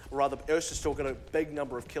got Ursa still got a big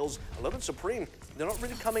number of kills. Libalent Supreme, they're not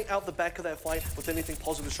really coming out the back of that fight with anything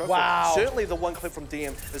positive to show for it. Certainly the one clip from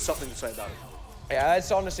DM is something to say about it. Yeah,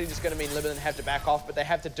 it's honestly just going to mean Libalent have to back off, but they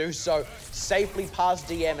have to do so safely past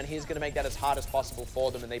DM, and he's going to make that as hard as possible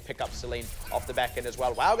for them, and they pick up Selene off the back end as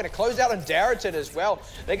well. Wow, going to close out on Darrington as well.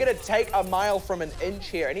 They're going to take a mile from an inch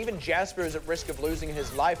here, and even Jasper is at risk of losing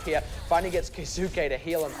his life here. Finally gets Keisuke to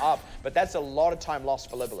heal him up, but that's a lot of time lost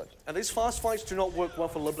for Libalent. And these fast fights do not work well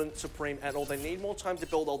for Libalent Supreme at all. They need more time to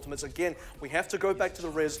build ultimates. Again, we have to go back to the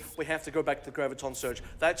res, we have to go back to the Graviton Surge.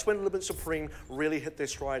 That's when Libalent Supreme really hit their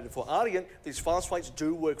stride. And for Ardeont, these fast fast fights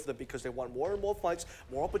do work for them because they want more and more fights,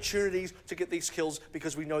 more opportunities to get these kills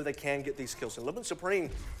because we know they can get these kills. And Libalent Supreme,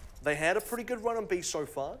 they had a pretty good run on B so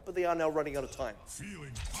far, but they are now running out of time.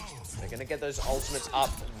 They're going to get those ultimates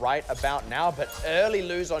up right about now, but early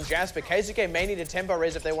lose on Jasper. KZK may need a tempo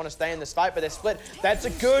res if they want to stay in this fight, but they're split. That's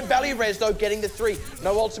a good value res, though, getting the 3.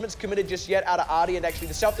 No ultimates committed just yet out of Ardeont, actually.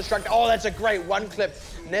 The self-destruct, oh, that's a great one clip.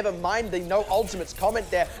 Never mind the no ultimates comment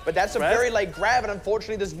there, but that's a very late grab, and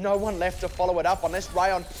unfortunately, there's no one left to follow it up, unless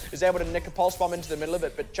Ryan is able to nick a pulse bomb into the middle of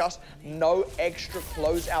it, but just no extra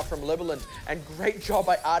closeout from Libalent, and great job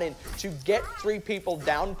by Ardeont to get 3 people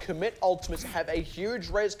down, commit ultimates, have a huge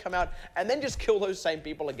res come out, and then just kill those same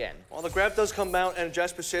people again. Well, the grab does come out, and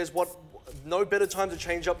Jasper says, no better time to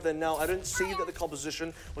change up than now. I didn't see that the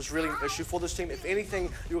composition was really an issue for this team. If anything,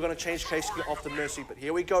 you were going to change Casey off the Mercy, but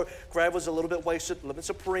here we go. Grab was a little bit wasted. Libalent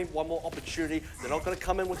Supreme, one more opportunity. They're not going to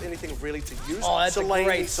come in with anything really to use. Oh, that's Selene a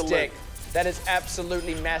great stick. That is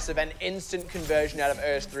absolutely massive. An instant conversion out of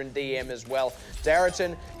Erster and DM as well.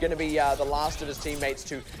 Darrington going to be the last of his teammates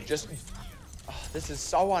to just... this is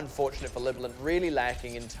so unfortunate for Libalent, really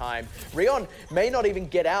lacking in time. Rion may not even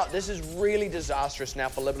get out. This is really disastrous now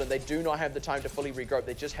for Libalent. They do not have the time to fully regroup.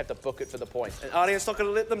 They just have to book it for the point. And Ardeont's not going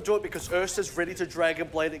to let them do it because Erster's ready to Dragon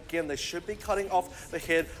Blade again. They should be cutting off the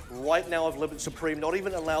head right now of Libalent Supreme, not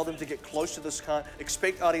even allow them to get close to this car.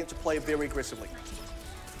 Expect Ardeont to play very aggressively.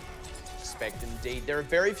 Indeed. There are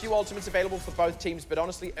very few ultimates available for both teams, but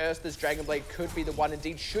honestly, Erster's Dragon Blade could be the one,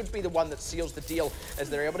 indeed should be the one that seals the deal, as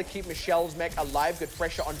they're able to keep Michelle's mech alive. Good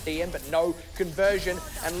pressure on DM, but no conversion.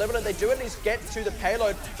 And Libalent, they do at least get to the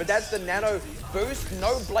payload, but that's the nano boost.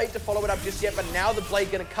 No blade to follow it up just yet, but now the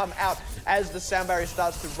blade going to come out as the sound barrier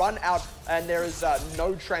starts to run out, and there is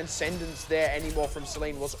no transcendence there anymore from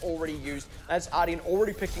Selene. Was already used. That's Ardeont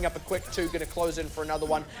already picking up a quick 2, going to close in for another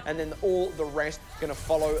one, and then all the rest going to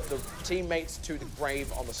follow the teammates to the grave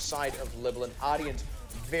on the side of Libalent. Ardeont,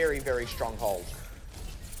 very, very strong hold.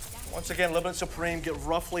 Once again, Libalent Supreme get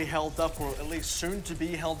roughly held up, or at least soon to be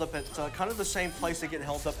held up at kind of the same place they get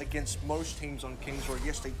held up against most teams on Kings Road.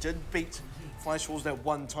 Yes, they did beat Flash Wolves that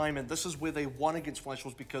one time, and this is where they won against Flash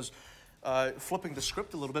Wolves because flipping the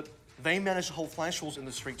script a little bit, they managed to hold Flash Wolves in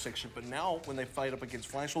the street section, but now when they fight up against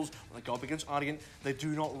Flash Wolves, when they go up against Ardeont, they do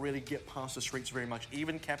not really get past the streets very much.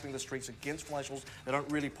 Even capping the streets against Flash Wolves, they don't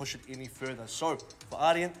really push it any further. So for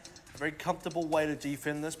Ardeont, a very comfortable way to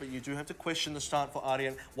defend this, but you do have to question the start for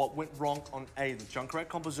Ardeont. What went wrong on A? The Junkrat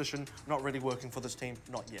composition not really working for this team,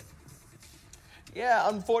 not yet. Yeah,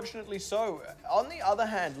 unfortunately so. On the other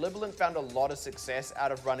hand, Libalent found a lot of success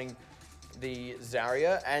out of running the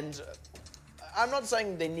Zarya, and I'm not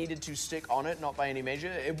saying they needed to stick on it, not by any measure.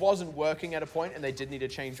 It wasn't working at a point, and they did need to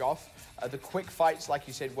change off. The quick fights, like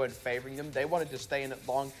you said, weren't favoring them. They wanted to stay in it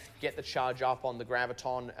long, get the charge up on the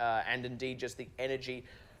Graviton, and indeed just the energy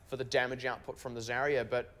for the damage output from the Zarya.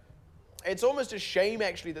 But it's almost a shame,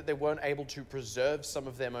 actually, that they weren't able to preserve some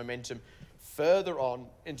of their momentum further on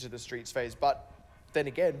into the Streets phase. But then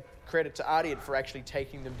again, credit to Ardeont for actually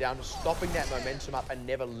taking them down, stopping that momentum up and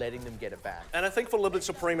never letting them get it back. And I think for Libalent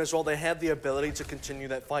Supreme as well, they had the ability to continue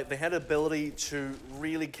that fight. They had the ability to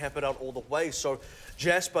really cap it out all the way. So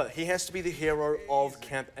Jasper, he has to be the hero of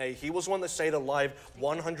Camp A. He was one that stayed alive,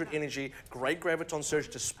 100 energy, great Graviton Surge,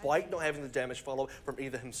 despite not having the damage follow from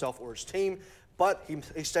either himself or his team. But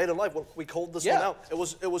he stayed alive. We called this one out. It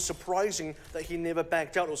was surprising that he never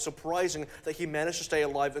backed out. It was surprising that he managed to stay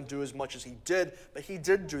alive and do as much as he did. But he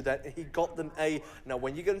did do that, and he got them A. Now,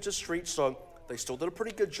 when you get into Street Zone, they still did a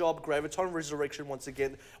pretty good job. Graviton Resurrection, once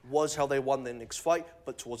again, was how they won their next fight.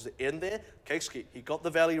 But towards the end there, Keisuke, he got the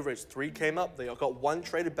value res. 3 came up. They got 1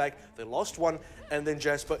 traded back. They lost 1. And then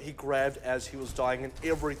Jasper, he grabbed as he was dying, and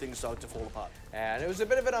everything started to fall apart. And it was a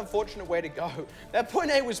bit of an unfortunate way to go. That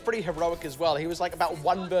point A was pretty heroic as well. He was like about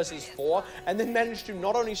 1 versus 4, and then managed to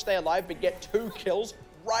not only stay alive, but get 2 kills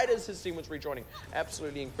right as his team was rejoining.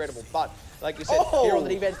 Absolutely incredible. But like you said, here on the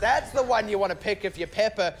defense, that's the one you want to pick if you're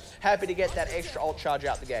Pepper. Happy to get that extra ult charge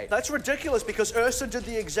out the gate. That's ridiculous because Ursa did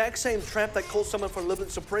the exact same trap that called someone for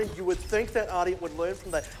Libalent Supreme. You would think that Ardeont would learn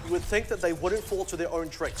from that. You would think that they wouldn't fall to their own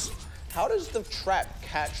tricks. How does the trap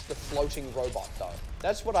catch the floating robot though?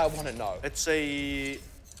 That's what I want to know.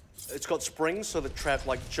 It's got springs, so the trap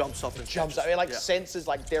like jumps up and jumps up. It like senses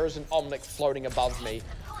like there is an Omnic floating above me.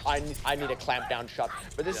 I need a clamp down shot.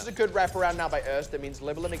 But this is a good wraparound now by Erst. That means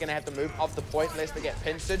Libalent are going to have to move off the point unless they get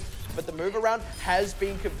pincered. but the move around has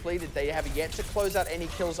been completed. They have yet to close out any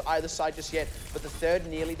kills either side just yet, but the third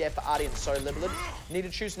nearly there for Ardeont. So Libalent need to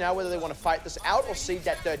choose now whether they want to fight this out or seed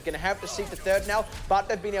that third. Gonna have to seed the third now, but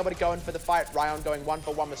they've been able to go in for the fight. Ryan going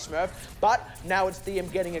 1-for-1 with Smurf, but now it's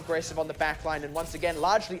DM getting aggressive on the backline, and once again,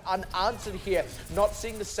 largely unanswered here. Not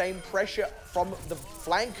seeing the same pressure from the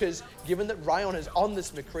flankers, given that Ryan is on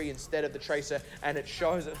this McCree instead of the Tracer, and it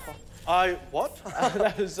shows it. What?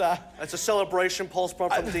 That was, it's a celebration pulse bomb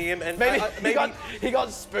from DM, and maybe he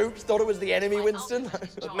got spooked, thought it was the enemy, Winston.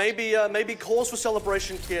 maybe cause for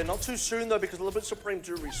celebration here. Not too soon though, because Libalent Supreme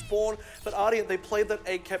do respawn. But Ardeont, they played that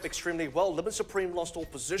A cap extremely well. Libalent Supreme lost all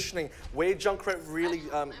positioning. Where Junkrat really,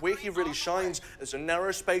 where he really shines is in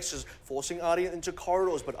narrow spaces, forcing Ardeont into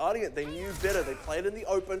corridors. But Ardeont, they knew better. They played in the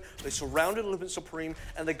open. They surrounded Libalent Supreme,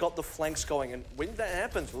 and they got the flanks going. And when that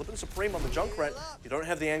happens, Libalent Supreme on the Junkrat, you don't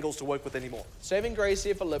have the angles to work with anymore. Saving grace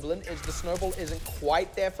here for Libalent is the snowball isn't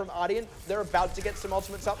quite there from Ardeont. They're about to get some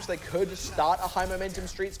ultimates up, so they could start a high momentum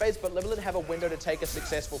streets phase, but Libalent have a window to take a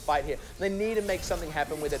successful fight here. They need to make something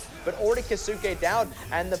happen with it, but already Kisuke down,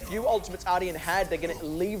 and the few ultimates Ardeont had, they're going to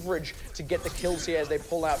leverage to get the kills here as they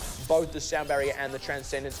pull out both the sound barrier and the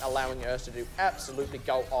transcendence, allowing Earth to do absolutely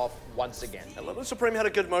go off once again. And Libalent Supreme had a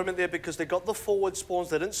good moment there because they got the forward spawns.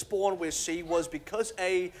 They didn't spawn where C was because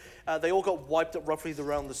A, they all got wiped at roughly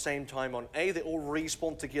around the same time on A. They all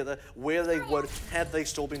respawned together where they would had they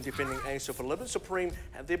still been defending A. So for Libalent Supreme,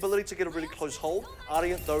 had the ability to get a really close hold.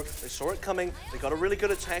 Ardeont, though, they saw it coming. They got a really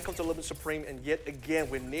good attack onto Libalent Supreme, and yet again,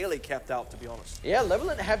 we're nearly capped out, to be honest. Yeah,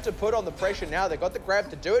 Libalent have to put on the pressure now. They've got the grab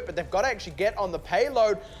to do it, but they've got to actually get on the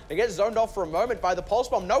payload. They get zoned off for a moment by the pulse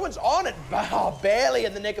bomb. No one's on it. Oh, barely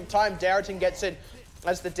in the nick of time. Darrington gets in.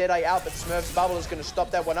 That's the Deadeye out, but Smurf's bubble is going to stop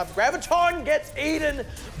that one up. Graviton gets eaten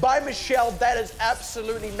by Michelle. That is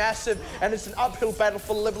absolutely massive, and it's an uphill battle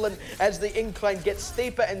for Libalent as the incline gets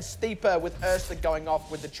steeper and steeper with Ursa going off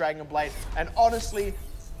with the Dragon Blade. And honestly,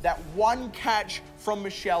 that one catch from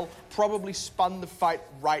Michelle probably spun the fight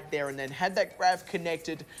right there and then. Had that grav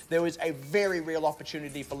connected, there was a very real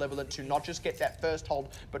opportunity for Libalent to not just get that first hold,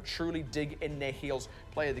 but truly dig in their heels.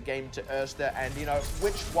 Play of the game to Erster, and you know,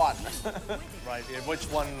 which one? Right, yeah, which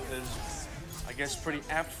one is, I guess, pretty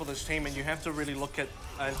apt for this team, and you have to really look at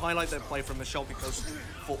and highlight that play from Michelle, because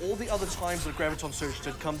for all the other times the Graviton Surge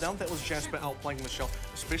did come down, that was Jasper outplaying Michelle,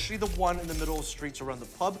 especially the one in the middle of the streets around the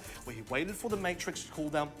pub, where he waited for the Matrix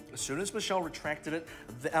cooldown. As soon as Michelle retracted it,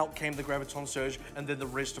 out came the Graviton Surge, and then the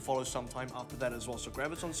rest to follow sometime after that as well. So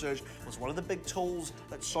Graviton Surge was one of the big tools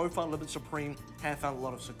that so far Libalent Supreme have found a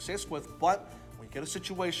lot of success with, but we get a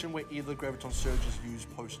situation where either Graviton Surge is used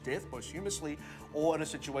post-death, posthumously, or in a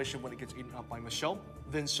situation when it gets eaten up by Michelle,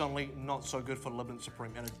 then suddenly not so good for Libalent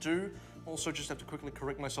Supreme. And I do also just have to quickly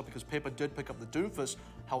correct myself, because Pepper did pick up the Doomfist.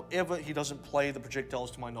 However, he doesn't play the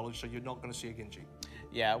projectiles to my knowledge, so you're not going to see a Genji.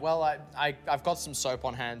 Yeah, well, I've got some soap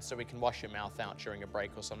on hand so we can wash your mouth out during a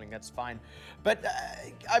break or something, that's fine. But,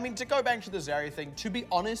 I mean, to go back to the Zarya thing, to be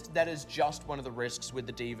honest, that is just one of the risks with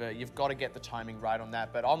the Diva. You've got to get the timing right on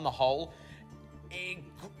that, but on the whole,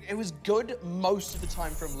 it was good most of the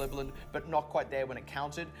time from Libalent, but not quite there when it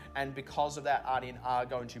counted. And because of that, Ardeont are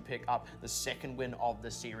going to pick up the second win of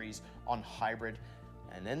the series on Hybrid.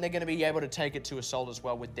 And then they're going to be able to take it to Assault as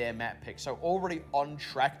well with their map pick. So already on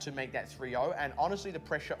track to make that 3-0. And honestly, the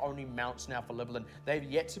pressure only mounts now for Libalent. They've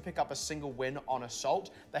yet to pick up a single win on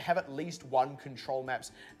Assault. They have at least one control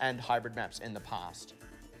maps and hybrid maps in the past.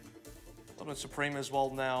 Libalent Supreme as well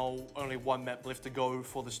now, only one map left to go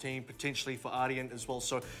for this team, potentially for Ardeont as well.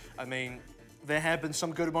 So, I mean, there have been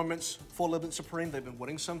some good moments for Libalent Supreme. They've been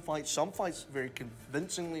winning some fights very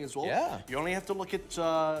convincingly as well. Yeah. You only have to look at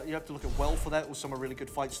well for that, with some really good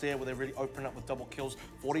fights there where they really open up with double kills,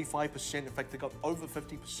 45%. In fact, they got over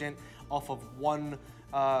 50% off of one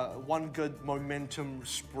good momentum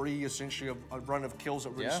spree, essentially a run of kills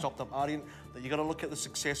that really stopped up Ardeont. You got to look at the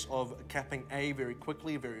success of capping A very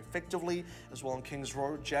quickly, very effectively, as well on King's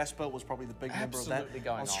Road. Jasper was probably the big member of that.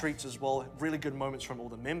 On Streets as well, really good moments from all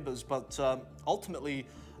the members, but ultimately,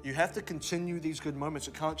 you have to continue these good moments.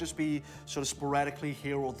 It can't just be sort of sporadically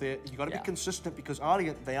here or there. You got to be consistent, because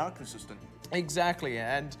Ardeont, they are consistent. Exactly,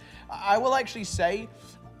 and I will actually say,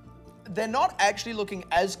 they're not actually looking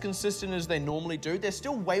as consistent as they normally do. They're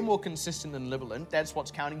still way more consistent than Libalent. That's what's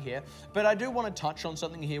counting here. But I do want to touch on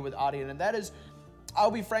something here with Ardeont, and that is,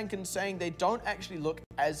 I'll be frank in saying they don't actually look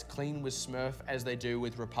as clean with Smurf as they do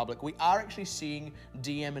with Republic. We are actually seeing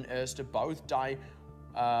DM and Erster both die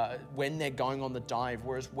when they're going on the dive,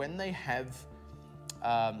 whereas when they have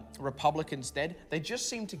Republic instead, they just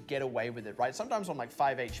seem to get away with it, right? Sometimes on like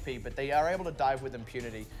 5 HP, but they are able to dive with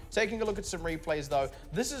impunity. Taking a look at some replays though,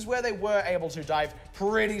 this is where they were able to dive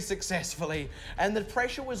pretty successfully, and the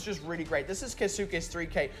pressure was just really great. This is Keisuke's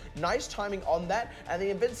 3K. Nice timing on that, and the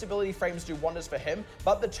invincibility frames do wonders for him,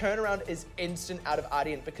 but the turnaround is instant out of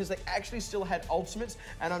Ardeont because they actually still had ultimates,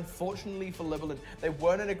 and unfortunately for Libalent, they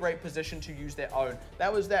weren't in a great position to use their own.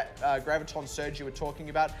 That was that Graviton Surge you were talking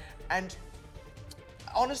about, and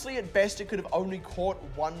honestly, at best, it could have only caught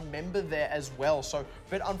one member there as well, so a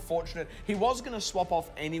bit unfortunate. He was going to swap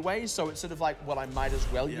off anyway, so it's sort of like, well, I might as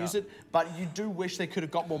well use it, but you do wish they could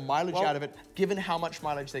have got more mileage out of it, given how much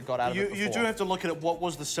mileage they got out of it before. You do have to look at it. What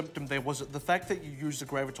was the symptom there? Was it the fact that you used the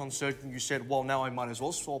Graviton Surge and you said, well, now I might as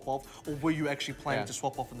well swap off, or were you actually planning to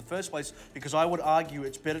swap off in the first place? Because I would argue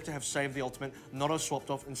it's better to have saved the ultimate, not have swapped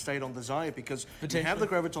off and stayed on the Xayah, because you have the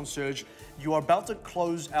Graviton Surge, you are about to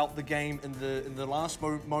close out the game in the last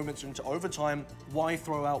moments into overtime. Why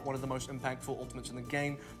throw out one of the most impactful ultimates in the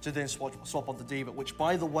game to then swap on the D.Va, which,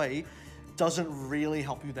 by the way, doesn't really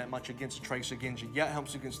help you that much against a Tracer Genji. Yeah, it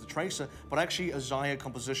helps against the Tracer, but actually a Xayah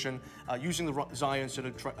composition, using the Xayah instead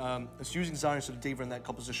of D.Va in that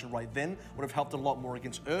composition right then would have helped a lot more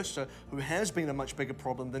against Ursa, who has been a much bigger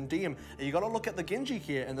problem than DM. And you got to look at the Genji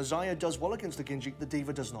here, and the Xayah does well against the Genji, the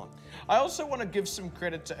D.Va does not. I also want to give some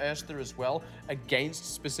credit to Ursa as well,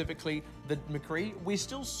 against specifically the McCree. We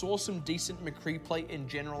still saw some decent McCree play in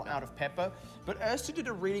general out of Pepper, but Ursa did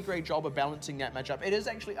a really great job of balancing that matchup. It is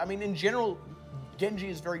actually, I mean, in general, Genji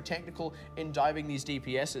is very technical in diving these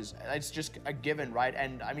DPSs. It's just a given, right?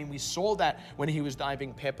 And I mean, we saw that when he was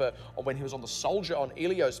diving Pepper or when he was on the Soldier on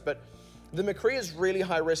Ilios, but the McCree is really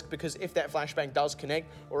high risk because if that flashbang does connect,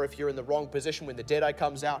 or if you're in the wrong position when the Deadeye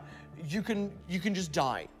comes out, you can just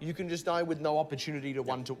die. You can just die with no opportunity to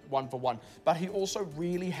one for one. But he also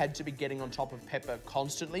really had to be getting on top of Pepper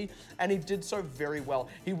constantly, and he did so very well.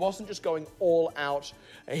 He wasn't just going all out.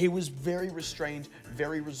 He was very restrained,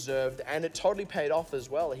 very reserved, and it totally paid off as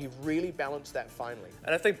well. He really balanced that finally.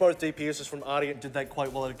 And I think both DPSs from Ardeont did that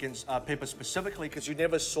quite well against Pepper specifically, because you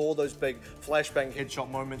never saw those big flashbang headshot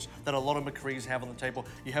moments that a lot of McCrees have on the table.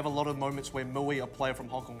 You have a lot of moments where Mui, a player from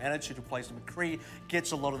Hong Kong Attitude who plays the McCree,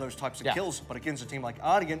 gets a lot of those types of kills, but against a team like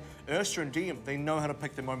Ardeont, Ursa and DM, they know how to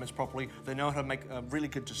pick their moments properly. They know how to make really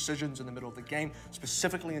good decisions in the middle of the game,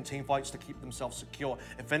 specifically in team fights to keep themselves secure.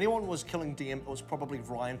 If anyone was killing DM, it was probably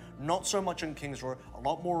Ryan, not so much in King's Row, a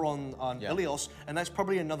lot more on Ilios, and that's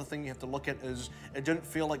probably another thing you have to look at is it didn't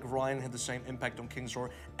feel like Ryan had the same impact on King's Row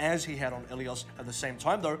as he had on Ilios. At the same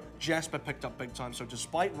time though, Jasper picked up big time, so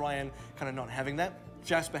despite Ryan kind of not having that,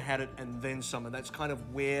 Jasper had it and then some, and that's kind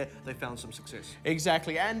of where they found some success.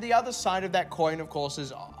 Exactly, and the other side of that coin, of course,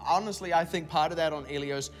 is honestly, I think part of that on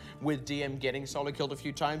Ilios with DM getting solo killed a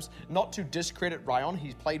few times, not to discredit Ryan,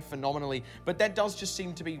 he's played phenomenally, but that does just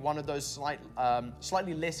seem to be one of those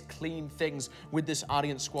slightly less clean things with this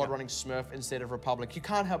Ardeont squad running Smurf instead of Republic. You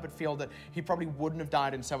can't help but feel that he probably wouldn't have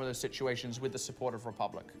died in some of those situations with the support of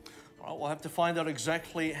Republic. Well, we'll have to find out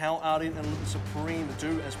exactly how Ardeont and Little Supreme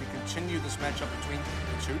do as we continue this matchup between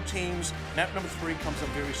the two teams. Map number 3 comes up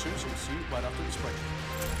very soon, so we'll see you right after this break.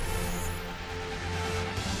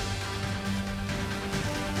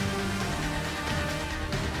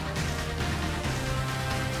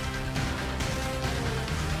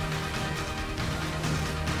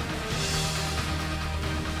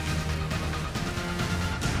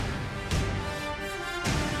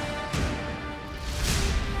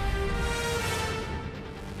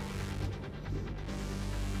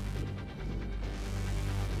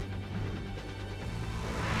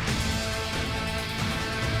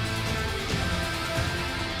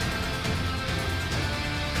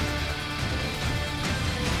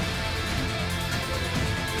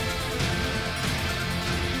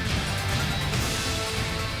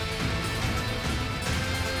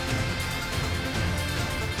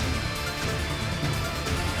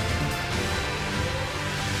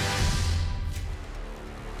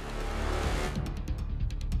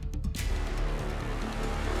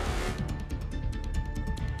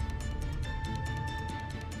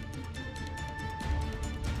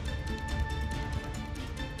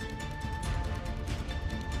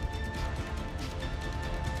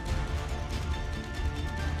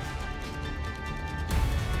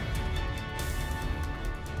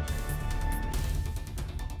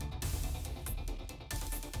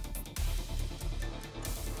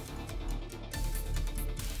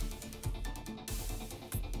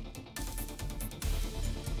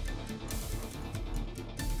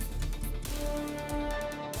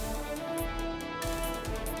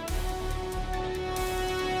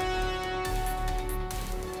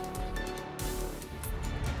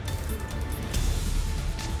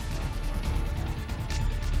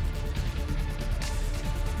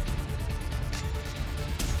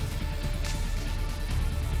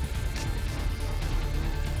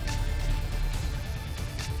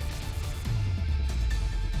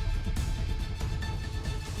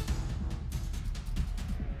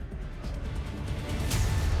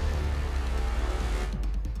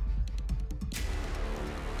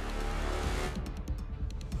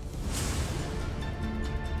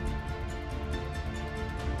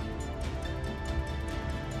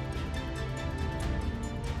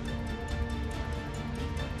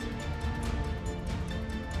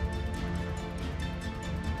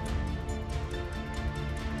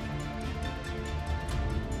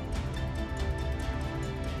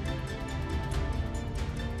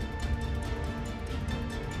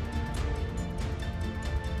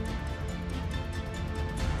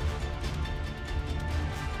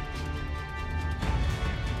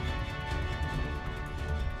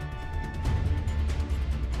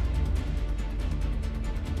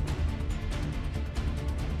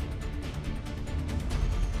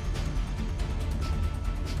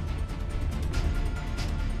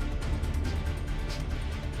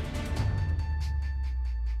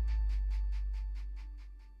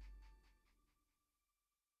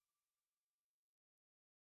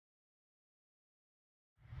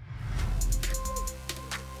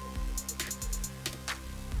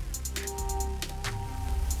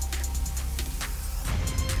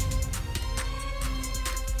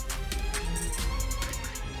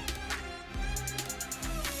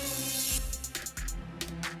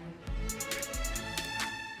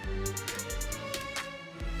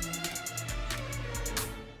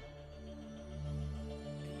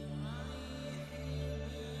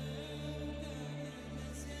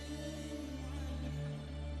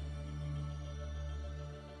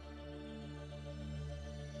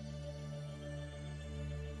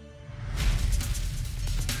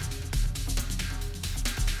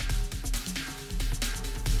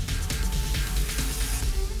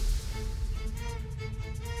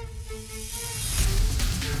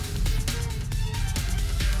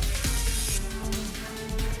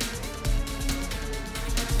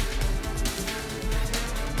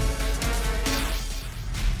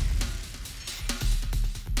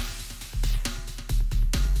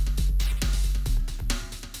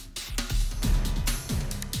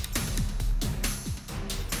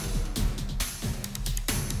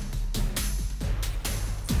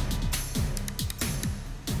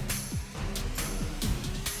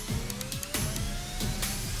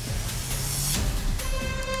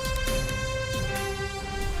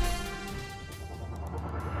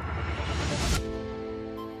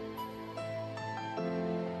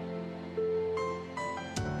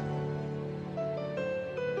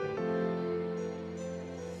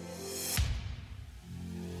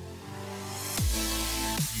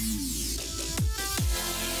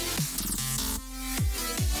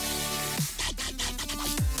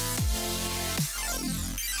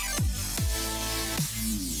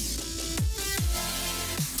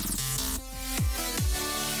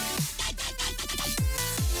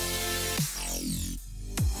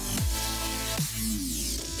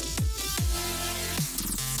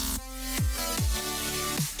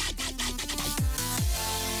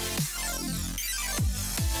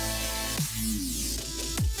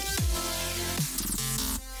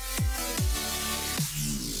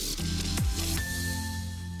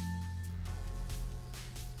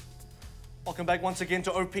 Welcome back once again to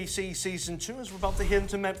OPC Season 2 as we're about to head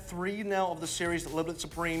into map 3 now of the series, Libalent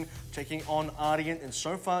Supreme taking on Ardeont, and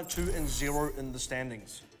so far 2-0 in the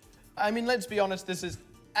standings. I mean, let's be honest, this is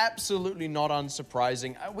absolutely not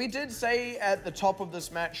unsurprising. We did say at the top of this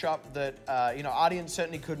matchup that, you know, Ardeont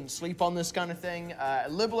certainly couldn't sleep on this kind of thing.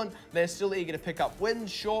 Libalent, they're still eager to pick up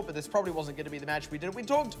wins, sure, but this probably wasn't going to be the match we did. We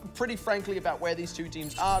talked pretty frankly about where these two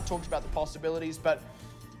teams are, talked about the possibilities, but,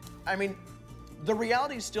 I mean, the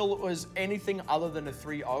reality still was anything other than a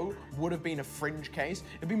 3-0 would have been a fringe case.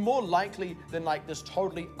 It'd be more likely than like this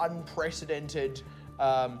totally unprecedented,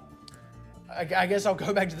 I guess I'll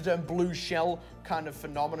go back to the term blue shell kind of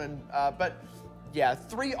phenomenon. But yeah,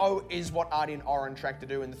 3-0 is what Ardeont are on track to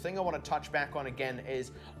do. And the thing I want to touch back on again is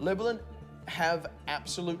Libalent have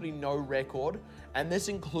absolutely no record. And this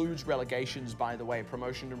includes relegations, by the way,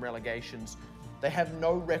 promotion and relegations. They have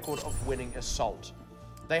no record of winning Assault.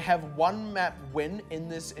 They have one map win in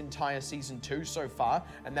this entire Season 2 so far,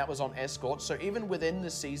 and that was on Escort. So even within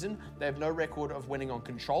this season, they have no record of winning on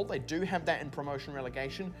Control. They do have that in promotion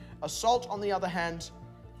relegation. Assault, on the other hand,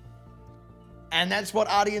 and that's what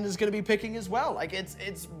Ardeont is going to be picking as well. Like,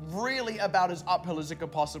 it's really about as uphill as it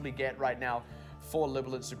could possibly get right now for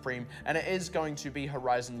Libalent Supreme, and it is going to be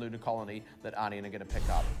Horizon Lunar Colony that Ardeont are going to pick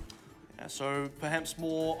up. So perhaps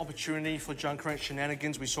more opportunity for Junkrat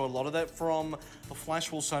shenanigans. We saw a lot of that from the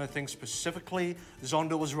Flash Wall side of things specifically.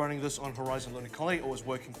 Zonda was running this on Horizon Lunar Colony. It was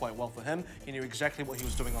working quite well for him. He knew exactly what he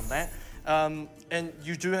was doing on that. And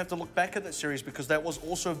you do have to look back at that series because that was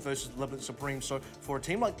also versus Libalent Supreme. So for a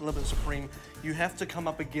team like Libalent Supreme, you have to come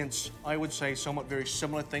up against, I would say, somewhat very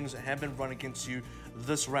similar things that have been run against you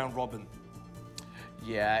this round robin.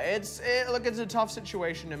 Yeah, look, it's a tough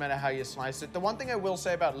situation no matter how you slice it. The one thing I will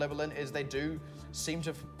say about Libalent is they do seem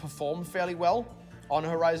to perform fairly well on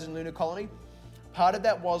Horizon Lunar Colony. Part of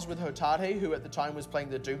that was with Hotate, who at the time was playing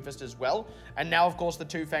the Doomfist as well. And now, of course, the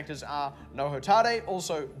two factors are no Hotate,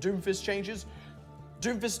 also Doomfist changes.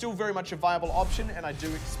 Doomfist still very much a viable option, and I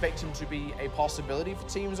do expect him to be a possibility for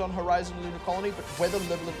teams on Horizon Lunar Colony, but whether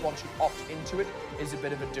Libalent want to opt into it is a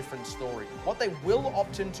bit of a different story. What they will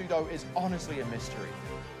opt into, though, is honestly a mystery.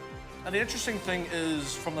 And the interesting thing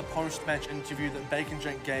is, from the post-match interview that Bacon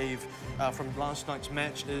Jack gave from last night's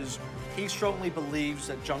match, is he strongly believes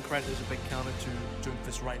that Junkrat is a big counter to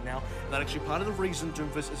Doomfist right now. And that actually part of the reason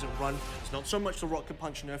Doomfist isn't run is not so much the Rocket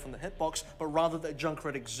Punch nerf on the hitbox, but rather that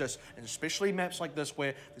Junkrat exists. And especially maps like this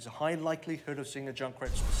where there's a high likelihood of seeing a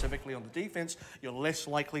Junkrat specifically on the defense, you're less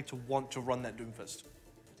likely to want to run that Doomfist.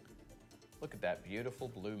 Look at that beautiful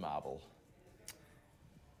blue marble.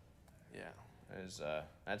 Yeah.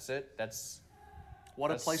 That's it. That's what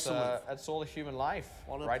a place to live. That's all the human life.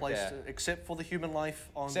 What a right place there. except for the human life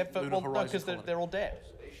on Except for, Lunar Horizon. no, because they're all dead.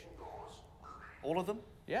 All of them?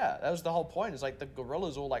 Yeah, that was the whole point. It's like the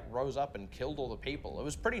gorillas all like rose up and killed all the people. It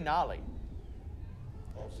was pretty gnarly.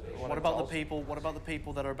 What about the people? What about the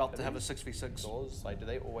people that are about to have a 6v6? Doors, like, do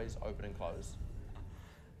they always open and close?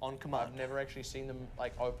 On command. I've never actually seen them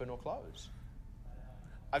like open or close.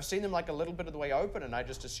 I've seen them like a little bit of the way open, and I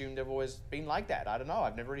just assumed they've always been like that. I don't know.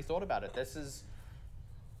 I've never really thought about it. This is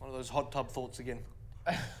one of those hot tub thoughts again.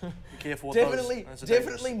 Be careful with definitely, those.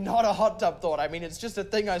 definitely not a hot tub thought. I mean, it's just a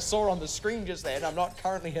thing I saw on the screen just then. I'm not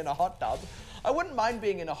currently in a hot tub. I wouldn't mind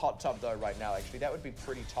being in a hot tub though right now. Actually, that would be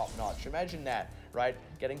pretty top notch. Imagine that, right?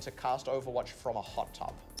 Getting to cast Overwatch from a hot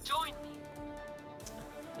tub. Join me.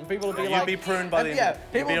 And people would be You'd like, be pruned by the yeah, end.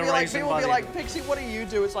 people would be like, Pixie, what do you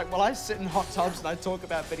do? It's like, well, I sit in hot tubs and I talk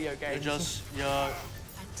about video games. You're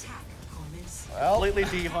well, completely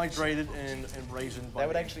dehydrated and raisined by that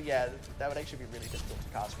would actually, yeah, that would actually be really difficult to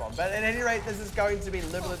cast from. But at any rate, this is going to be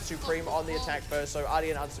Libalent Supreme on the attack first, so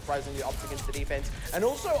Ardeont unsurprisingly opting into the defense, and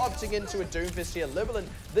also opting into a Doomfist here. Libalent,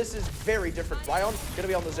 this is very different. Ryan going to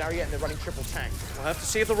be on the Zarya, and they're running triple tank. We'll have to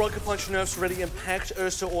see if the Rocket Punch nerfs really impact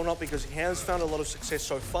Ursa or not, because he has found a lot of success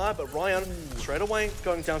so far, but Ryan, straight away,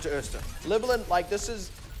 going down to Ursa. Libalent, like,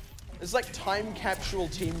 it's like time capsule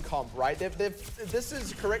team comp, right? This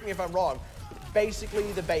is, correct me if I'm wrong, basically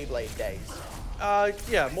the Beyblade days.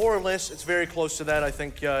 Yeah, more or less. It's very close to that. I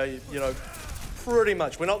think, you know, pretty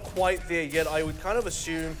much. We're not quite there yet. I would kind of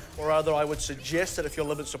assume, or rather I would suggest that if you're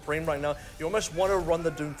Libalent Supreme right now, you almost want to run the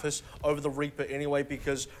Doomfist over the Reaper anyway,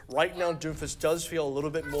 because right now Doomfist does feel a little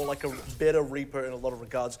bit more like a better Reaper in a lot of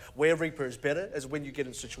regards. Where Reaper is better is when you get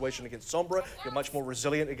in a situation against Sombra, you're much more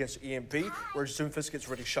resilient against EMP, whereas Doomfist gets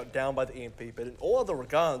really shut down by the EMP. But in all other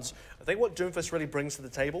regards, I think what Doomfist really brings to the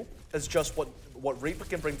table is just what Reaper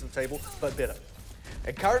can bring to the table, but better.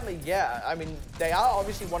 And currently, yeah, I mean, they are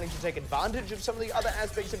obviously wanting to take advantage of some of the other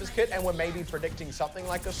aspects of his kit, and we're maybe predicting something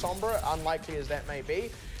like a Sombra, unlikely as that may be.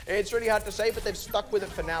 It's really hard to say, but they've stuck with it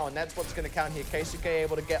for now, and that's what's going to count here. Keisuke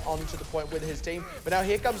able to get on to the point with his team. But now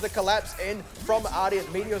here comes the collapse in from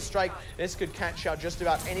Ardeont. Meteor Strike. This could catch out just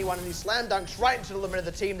about anyone, and he slam dunks right into the limit of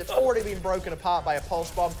the team that's already been broken apart by a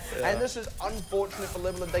pulse bomb. Yeah. And this is unfortunate for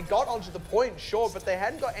Libalent. They got onto the point, sure, but they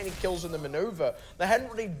hadn't got any kills in the maneuver. They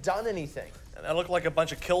hadn't really done anything. And that looked like a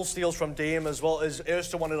bunch of kill steals from DM as well, as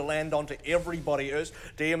Erster wanted to land onto everybody.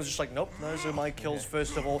 DM was just like, nope, those are my kills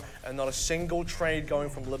first of all, and not a single trade going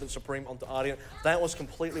from Libalent Supreme onto Ardeont. That was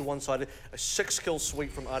completely one-sided. A 6-kill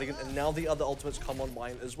sweep from Ardeont, and now the other ultimates come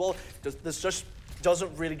online as well. This just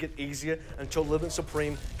doesn't really get easier until Libalent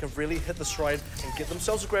Supreme can really hit the stride and get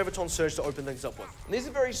themselves a Graviton Surge to open things up with. And these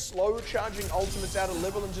are very slow charging ultimates out of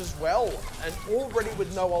Libalent as well. And already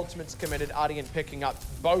with no ultimates committed, Ardeont picking up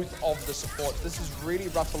both of the supports. This is really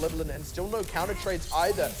rough for Libalent, and still no counter trades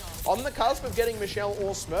either. On the cusp of getting Michelle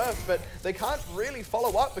or Smurf, but they can't really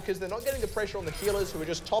follow up because they're not getting the pressure on the healers who are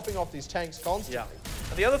just topping off these tanks constantly. Yeah.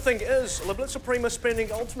 And the other thing is, Libalent Supreme is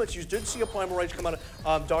spending ultimates. You did see a Primal Rage come out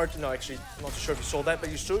of Dart. No, actually, I'm not sure if you saw that, but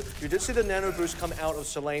you did see the Nano Boost come out of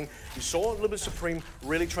Selene. You saw Libalent Supreme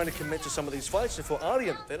really trying to commit to some of these fights. And for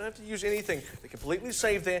Ardeont, they don't have to use anything. They completely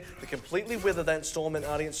save there. They completely weather that storm, and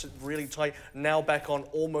Ardeont's really tight. Now back on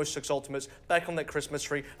almost 6 ultimates, back on that Christmas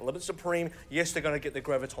tree. Libalent Supreme, yes, they're going to get the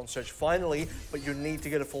Graviton Surge finally, but you need to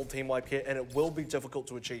get a full team wipe here, and it will be difficult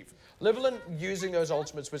to achieve. Libalent using those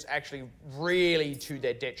ultimates was actually really to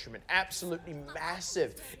their detriment. Absolutely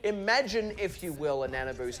massive. Imagine, if you will, a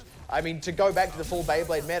Nano Boost. I mean, to go back to the full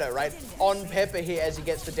Beyblade meta, right? On Pepper here as he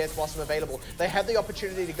gets the Death Blossom available. They have the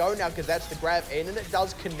opportunity to go now because that's the grab in, and it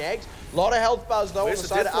does connect. A lot of health bars though on the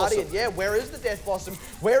side of Ardeont. Yeah, where is the Death Blossom?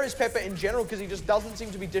 Where is Pepper in general? Because he just doesn't seem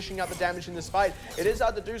to be dishing out the damage in this fight. It is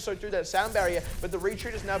hard to do so through that sound barrier, but the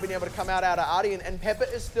retreat has now been able to come out of Ardeont, and Pepper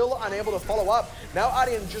is still unable to follow up. Now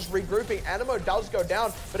Ardeont just regrouping. Animo does go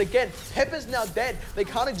down, but again, Pepper's now dead. They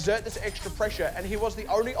can't exert this extra pressure, and he was the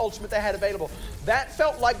only ultimate they had available. That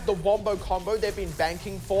felt like the Wombo combo they've been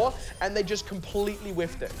banking for, and they just completely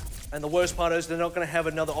whiffed it. And the worst part is they're not going to have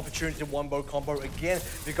another opportunity to Wombo combo again.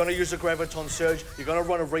 If you're going to use a Graviton Surge, you're going to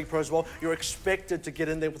run a Reaper as well, you're expected to get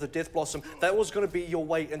in there with a Death Blossom. That was going to be your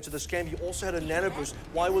way into this game. You also had a Nano Boost.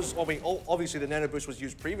 Obviously the Nano Boost was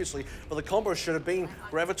used previously, but the combo should have been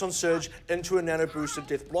Graviton Surge into a Nano Boosted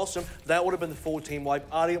Death Blossom. That would have been the full team wipe.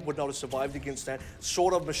 Ardeont would not have survived against that.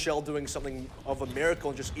 Sort of Michelle doing something of a miracle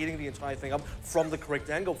and just eating the entire thing up from the correct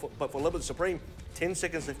angle. But for Libalent Supreme, 10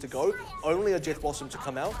 seconds left to go, only a Death Blossom to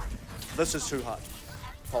come out. This is too hard.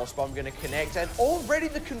 Pulse Bomb going to connect, and already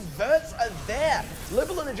the converts are there.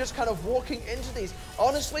 Libalent are just kind of walking into these.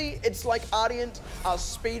 Honestly, it's like Ardeont are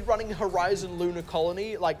speedrunning Horizon Lunar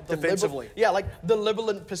Colony, like the defensively. like the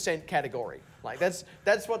Libalent % category. Like that's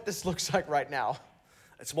what this looks like right now.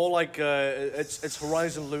 It's more like it's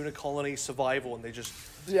Horizon Lunar Colony survival, and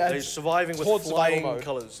they're surviving with flying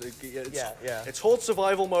colors. It's Horde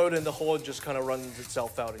survival mode, and the Horde just kind of runs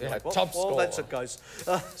itself out. And you're like, well, that's it, guys.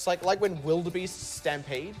 It's like when wildebeests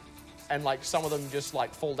stampede, and like some of them just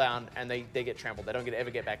like fall down and they get trampled. They don't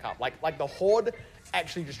ever get back up. Like the Horde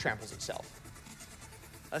actually just tramples itself.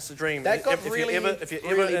 That's the dream. That got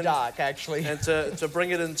really dark, actually. And to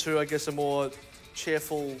bring it into, I guess, a more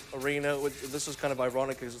cheerful arena. This is kind of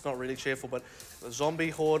ironic because it's not really cheerful, but the zombie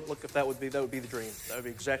horde. Look, if that would be the dream. That would be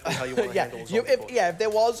exactly how you want to handle a zombie horde. If there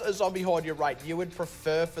was a zombie horde, you're right. You would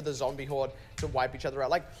prefer for the zombie horde to wipe each other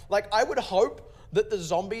out. Like I would hope that the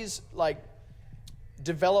zombies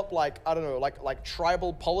develop I don't know, like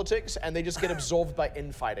tribal politics, and they just get absorbed by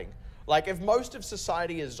infighting. Like if most of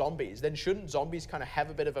society is zombies, then shouldn't zombies kind of have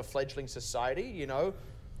a bit of a fledgling society? You know.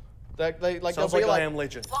 Sounds like I Am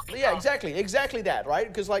Legend. Yeah, exactly that, right?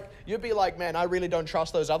 Because you'd be like, man, I really don't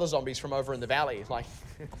trust those other zombies from over in the valley. Like,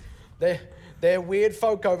 they're weird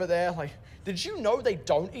folk over there. Like, did you know they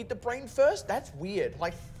don't eat the brain first? That's weird.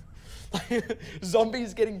 Like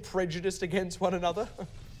zombies getting prejudiced against one another.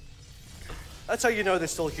 That's how you know they're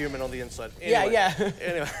still human on the inside. Anyway, yeah.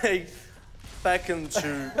 Anyway. Back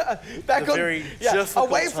into very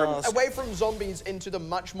difficult away from zombies into the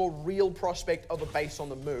much more real prospect of a base on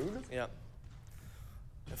the moon. Yeah.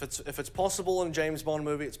 If it's possible in a James Bond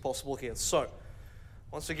movie, it's possible here. So,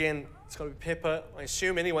 once again, it's going to be Pepper, I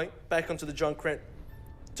assume anyway, back onto the Junkrat.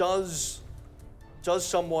 Does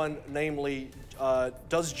someone, namely,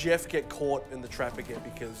 does Jeff get caught in the trap again?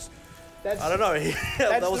 Because I don't know.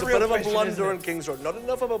 That was a bit of a blunder in Kings Road. Not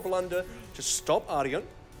enough of a blunder to stop Ardeont.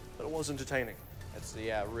 But it was entertaining. That's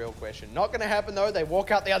the real question. Not going to happen, though. They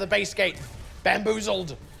walk out the other base gate,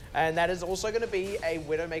 bamboozled. And that is also going to be a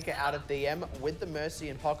Widowmaker out of DM with the Mercy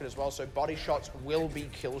in pocket as well. So body shots will be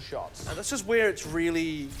kill shots. And this is where it's a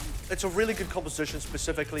really good composition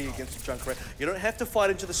specifically against the Junkrat. You don't have to fight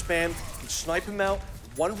into the spam. You can snipe him out.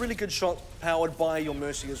 One really good shot powered by your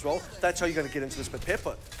Mercy as well. That's how you're going to get into this. But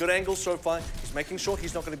Pepper, good angle so far. He's making sure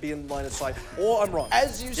he's not going to be in line of sight. Or I'm wrong.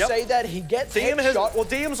 As you say that, he gets headshot. Well,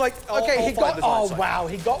 DM's like, okay, he got, oh wow,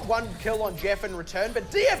 he got one kill on Jeff in return,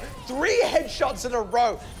 but DM, 3 headshots in a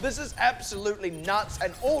row. This is absolutely nuts,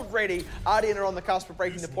 and already Ardeont are on the cusp of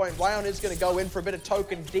breaking the point. Ryan is going to go in for a bit of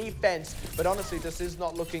token defense, but honestly, this is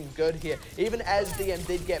not looking good here. Even as DM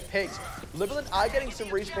did get picked, Libalent are getting some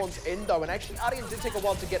respawns in though, and actually Ardeont did take a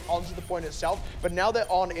while to get onto the point itself, but now they're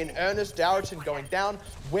on in earnest. Darrington going down.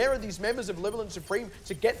 Where are these members of Libalent Supreme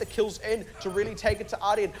to get the kills in, to really take it to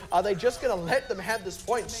Ardeont? Are they just going to let them have this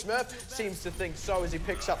point? Smurf seems to think so as he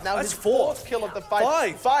picks up now his 4th kill of the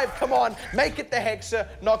fight. 5, come on, make it the Hexer.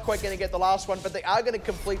 Not quite going to get the last one, but they are going to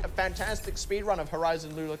complete a fantastic speed run of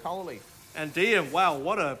Horizon Lunar Colony. And DM, wow,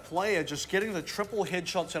 what a player, just getting the triple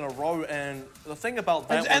headshots in a row. And the thing about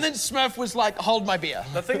that and then Smurf was like, hold my beer.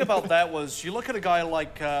 The thing about that was, you look at a guy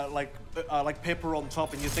like Pepper on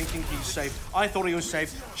top and you're thinking he's safe. I thought he was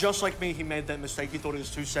safe. Just like me, he made that mistake. He thought he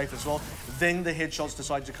was too safe as well. Then the headshots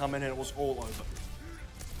decided to come in and it was all over.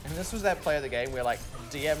 And this was that play of the game where like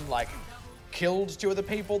DM killed 2 of the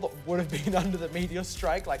people that would have been under the meteor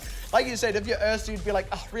strike. Like you said, if you're Ursa, you'd be like,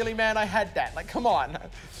 oh, really, man, I had that. Like, come on.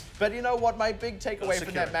 But you know what? My big takeaway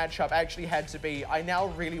from that matchup actually had to be, I now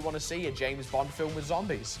really want to see a James Bond film with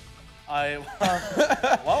zombies.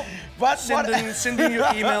 Well, sending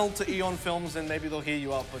your email to Eon Films and maybe they'll hear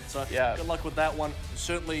you up. But yeah, good luck with that one.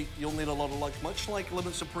 Certainly, you'll need a lot of luck, much like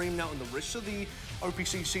Libalent Supreme now in the rest of the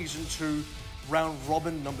OPC Season 2. Round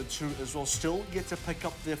robin number 2 as well. Still get to pick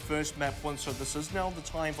up their first map win. So this is now the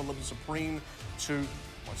time for Libalent Supreme to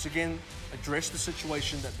once again address the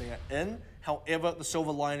situation that they are in. However, the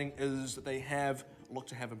silver lining is that they have looked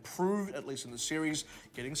to have improved, at least in the series,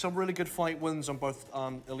 getting some really good fight wins on both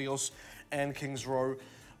Ilios and Kings Row.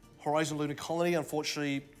 Horizon Lunar Colony,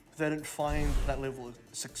 unfortunately, they didn't find that level of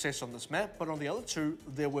success on this map, but on the other 2,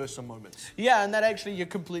 there were some moments. Yeah, and that actually, you're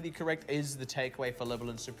completely correct, is the takeaway for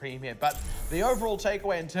Libalent Supreme here. But the overall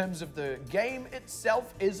takeaway in terms of the game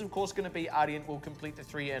itself is, of course, going to be Ardeont will complete the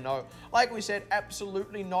 3-0. Like we said,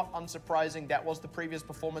 absolutely not unsurprising. That was the previous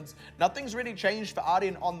performance. Nothing's really changed for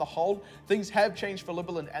Ardeont on the whole. Things have changed for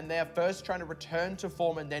Libalent, and they're first trying to return to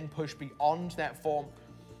form and then push beyond that form.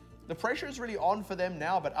 The pressure is really on for them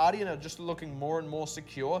now, but Ardeont are just looking more and more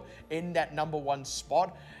secure in that #1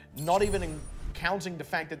 spot, not even counting the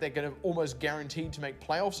fact that they're going to almost guaranteed to make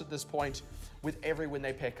playoffs at this point with every win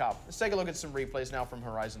they pick up. Let's take a look at some replays now from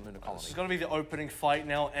Horizon Lunar Colony. This is going to be the opening fight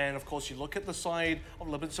now, and of course you look at the side of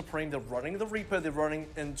Libalent Supreme, they're running the Reaper, they're running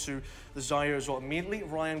into the Zyre as well. Immediately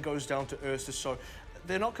Ryan goes down to Ursa, so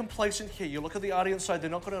they're not complacent here. You look at the Ardeont side, they're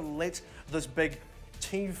not going to let this big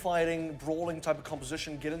team fighting, brawling type of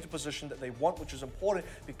composition get into position that they want, which is important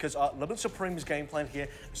because Libalent Supreme's game plan here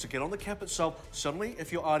is to get on the cap itself. Suddenly,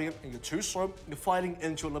 if you're Ardeont and you're too slow, you're fighting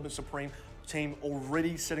into a Libalent Supreme team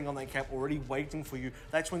already sitting on that cap, already waiting for you.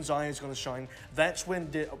 That's when Zion is going to shine. That's when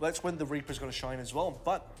the Reaper is going to shine as well.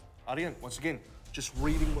 But Ardeont, once again, just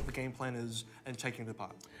reading what the game plan is and taking it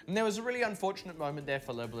apart. And there was a really unfortunate moment there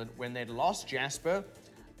for Libalent when they'd lost Jasper.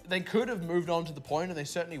 They could have moved on to the point, and they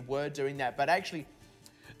certainly were doing that, but actually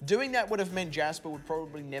doing that would have meant Jasper would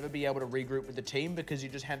probably never be able to regroup with the team because you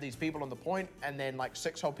just have these people on the point and then like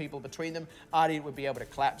 6 whole people between them. Ardeont would be able to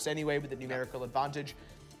collapse anyway with the numerical advantage.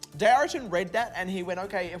 Darrington read that and he went,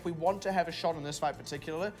 okay, if we want to have a shot in this fight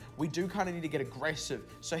particularly, we do kind of need to get aggressive.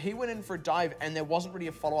 So he went in for a dive and there wasn't really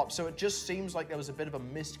a follow-up. So it just seems like there was a bit of a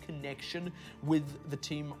missed connection with the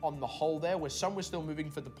team on the whole there, where some were still moving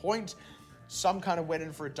for the point, some kind of went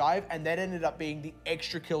in for a dive, and that ended up being the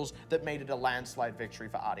extra kills that made it a landslide victory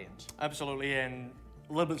for Ardeont. Absolutely, and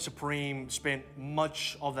Libalent Supreme spent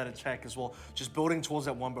much of that attack as well, just building towards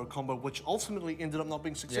that one-bow combo, which ultimately ended up not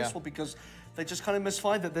being successful because they just kind of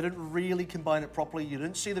misfired that. They didn't really combine it properly. You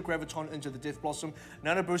didn't see the Graviton into the Death Blossom.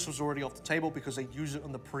 Nano Boost was already off the table because they used it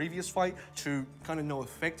in the previous fight to kind of no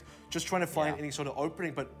effect, just trying to find any sort of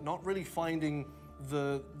opening, but not really finding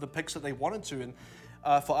the picks that they wanted to. And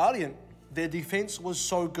for Ardeont, their defense was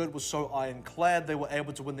so good, was so ironclad, they were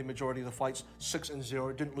able to win the majority of the fights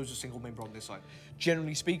 6-0, didn't lose a single member on their side.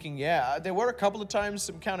 Generally speaking, yeah. There were a couple of times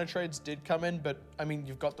some counter trades did come in, but I mean,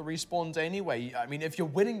 you've got the respawns anyway. I mean, if you're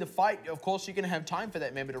winning the fight, of course you're going to have time for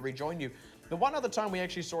that member to rejoin you. The one other time we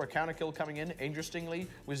actually saw a counter kill coming in, interestingly,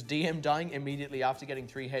 was DM dying immediately after getting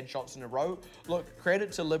 3 headshots in a row. Look,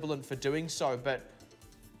 credit to Libalent for doing so, but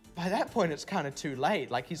by that point, it's kind of too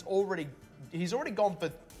late. Like he's already gone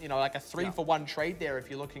for, you know, like a 3-for-1 trade there if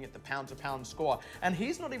you're looking at the pound-to-pound score. And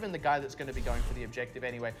he's not even the guy that's going to be going for the objective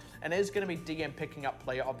anyway. And it is going to be DM picking up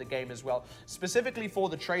player of the game as well, specifically for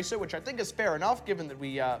the Tracer, which I think is fair enough given that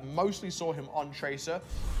we mostly saw him on Tracer.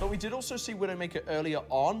 But we did also see Widowmaker earlier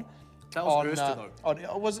on. That was Erster,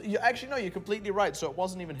 though. Actually, no, you're completely right. So it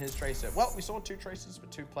wasn't even his Tracer. Well, we saw 2 Tracers for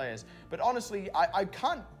 2 players. But honestly, I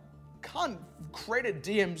can't credit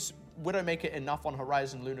DM's Widowmaker enough on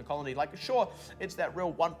Horizon Lunar Colony. Like, sure, it's that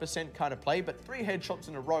real 1% kind of play, but 3 headshots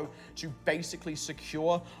in a row to basically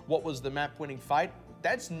secure what was the map-winning fight,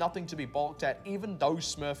 that's nothing to be balked at, even though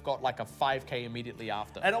Smurf got like a 5k immediately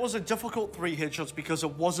after. And it was a difficult 3 headshots because it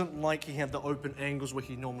wasn't like he had the open angles where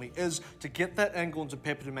he normally is. To get that angle into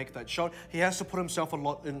Pepper to make that shot, he has to put himself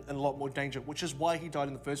in a lot more danger, which is why he died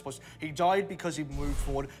in the first place. He died because he moved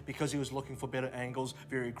forward, because he was looking for better angles,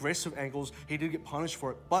 very aggressive angles. He did get punished for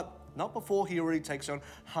it, but not before he already takes on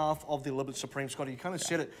half of the Libalent Supreme squad. You kind of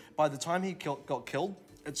said it. By the time he got killed,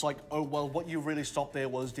 it's like, oh, well, what you really stopped there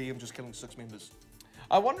was DM just killing 6 members.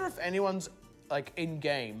 I wonder if anyone's, like,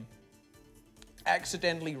 in-game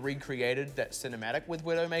accidentally recreated that cinematic with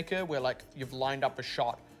Widowmaker where, like, you've lined up a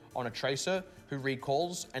shot on a Tracer who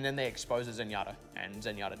recalls and then they expose a Zenyatta and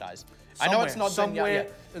Zenyatta dies. I know it's not somewhere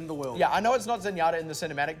Zenyatta in the world. Yeah, I know it's not Zenyatta in the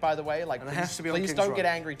cinematic, by the way. Like, please don't get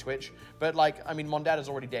angry, Twitch. But, like, I mean, Mondada's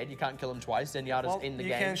already dead. You can't kill him twice. Zenyatta's in the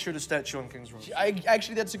game. You can shoot a statue on King's Road.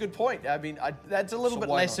 Actually, that's a good point. I mean, that's a little bit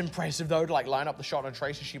less impressive, though, to, like, line up the shot on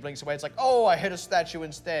Tracer. She blinks away. It's like, oh, I hit a statue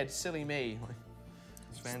instead. Silly me.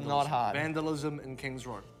 It's not hard. Vandalism in King's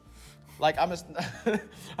Road. Like,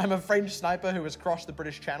 I'm a French sniper who has crossed the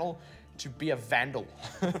British Channel to be a vandal.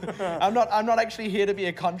 I'm not actually here to be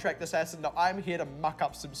a contract assassin. No, I'm here to muck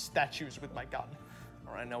up some statues with my gun.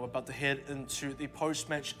 All right, now we're about to head into the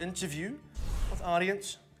post-match interview with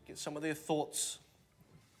Ardeont. Get some of their thoughts.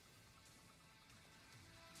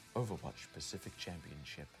 Overwatch Pacific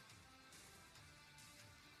Championship.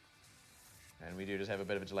 And we do just have a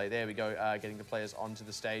bit of a delay. There we go, getting the players onto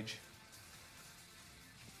the stage.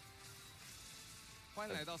 欢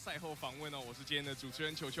迎来到赛后访问哦，我是今天的主持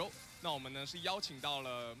人球球。那我们呢是邀请到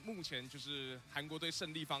了目前就是韩国队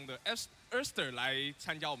胜利方的 Erster 来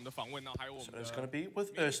参加我们的访问，那还有我们的 So it's going to be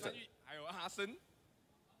with Erster. 还有阿森。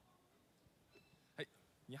嘿，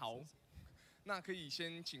你好。那可以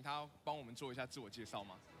先请他帮我们做一下自我介绍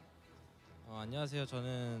吗？ 안녕하세요.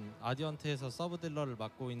 저는 아디언트에서 서브 딜러를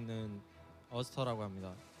맡고 있는 어스터라고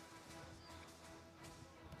합니다.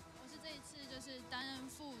 我是这一次就是担任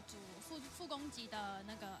副攻击的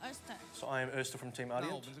那个 Erster。 So I am Erster from Team 那我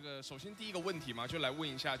Ardeont. 们这个首先第一个问题嘛，就来问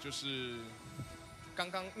一下，就是刚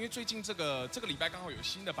刚因为最近这个礼拜刚好有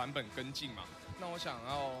新的版本跟进嘛，那我想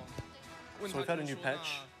要问他 So we've had a 就是 new 说，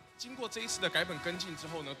 patch. 那经过这一次的改本跟进之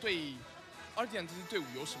后呢，对 Ardeont 这支队伍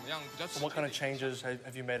有什么样比较？ So what kind of changes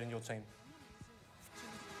have you made in your team?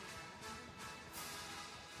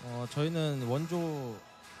 저희는 원조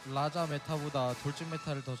라자 메타보다 돌진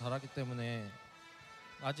메타를 더 잘하기 때문에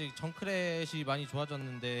아직 정크렛이 많이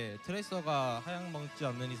좋아졌는데 트레이서가 하향 먹지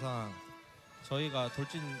않는 이상 저희가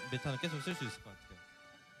돌진 메타는 계속 쓸 수 있을 것 같아요.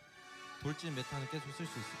 돌진 메타는 계속 쓸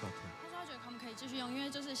수 있을 것 같아요. 他说他觉得他们可以继续用，因为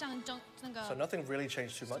就是像那个 So nothing really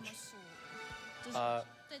changed too 什么 much. 鼠，就是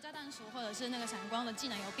对炸弹鼠或者是那个闪光的技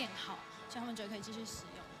能有变好，所以他们觉得可以继续使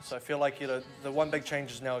用。 So I feel like the one big change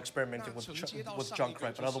is now experimenting with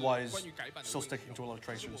Junkrat, but otherwise still sticking to a lot of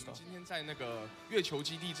tracer and 我们 stuff. 今天在那个月球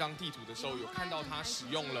基地这张地图的时候，有看到他使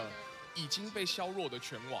用了已经被削弱的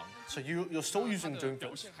拳王。 So you're still using 他的表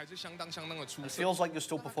Doomfist. 现还是相当的出 It 色。 feels like you're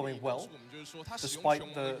still performing well, 我们就是说他使用 despite 拳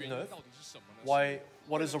王 the 的原因 nerf. 到底是什么呢？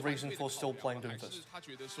 What is the reason for still playing 还是 Doomfist? 他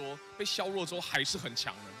觉得说被削弱之后还是很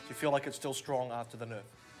强的。 Do you feel like it's still strong after the nerf?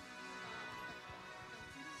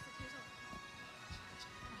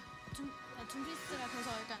 둠피스가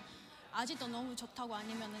그래서 약간 아직도 너무 좋다고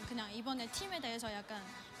아니면은 그냥 이번에 팀에 대해서 약간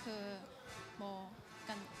뭐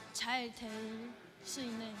약간 잘 될 수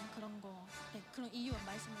있는 그런 거 그런 이유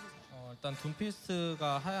말씀해 주세요. 일단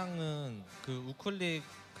둠피스트가 하향은 그 우클릭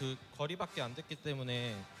그 거리밖에 안 됐기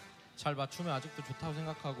때문에 잘 맞추면 아직도 좋다고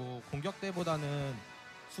생각하고 공격 때보다는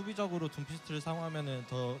수비적으로 둠피스트를 사용하면은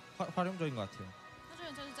더 활용적인 것 같아요. 他觉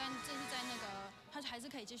得这是在那个他还是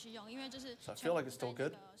可以继续用，因为就是 So I feel like it's still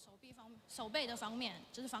good. 手背的方面，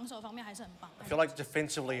就是防守方面还是很棒。 I feel like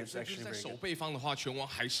defensively it's 就是 actually 在 very 守 good. 备方的话，拳王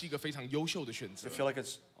还是一个非常优秀的选择 I。feel like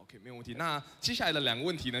it's OK， 没有问题。那接下来的2个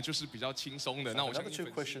问题呢，就是比较轻松的。 So 那我相 another 信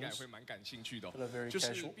two 粉丝应该 questions 会蛮感兴趣的哦、 that are very 就是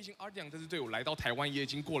casual. 毕竟 Ardeont 这支队伍来到台湾也已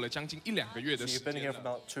经过了将近1-2个月的 So 时 you've been 间 here for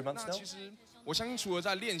了。 about 2 months 那 now. 其实我相信除了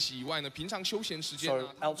在练习以外呢，平常休闲时间 So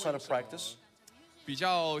呢，他们会 outside 有 of 什么 practice, 比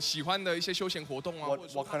较喜欢的一些休闲活动啊，或者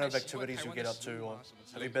What 说 what kind of 他还喜欢 activities 台 you 湾 get 的 up 食 to, 物 or 啊什么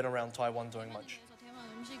之 have 类 you 的。 been around Taiwan doing much? 대만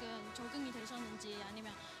음식은 적응이 되셨는지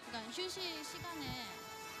아니면 약간 휴식 시간에,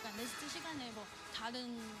 약간 레스트 시간에 뭐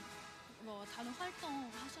다른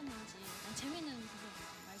활동 하셨는지 약간 재밌는 부분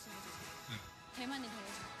말씀해 주세요. 대만에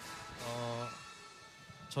대해서.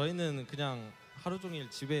 저희는 그냥 하루 종일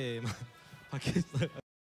집에만 밖에 있어요.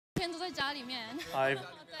 天都在家里面。 I've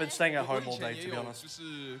been staying at 我 home 以 all 前 day, 也 to be 有 honest. 就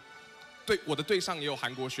是我的队上也有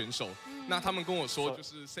韩国选手，那他们跟我说就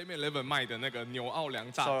是 7-Eleven 卖的那个牛奥良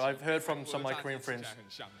炸 So 鸡， I've heard from 韩 some 国 of 的 my 炸鸡 Korean 吃起 friends 来很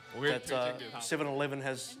像，我可以 that 推荐给他。 7-Eleven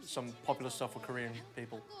has some popular stuff for Korean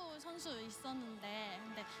people. 한국 선수 있었는데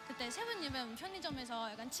근데 그때 세븐일레븐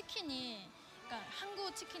편의점에서 약간 치킨이 그러니까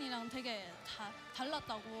한국 치킨이랑 되게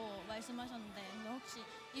달랐다고 말씀하셨는데 근데 혹시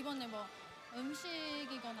이번에 뭐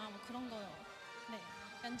음식이거나 뭐 그런 거 네,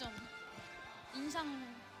 약간 좀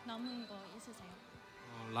인상 남은 거 있으세요?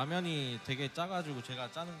 라면이 되게 짜가지고 제가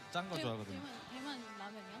짠 거 좋아하거든요. 대만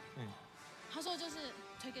라면이요? 네. 他说就是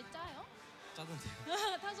되게 짜요?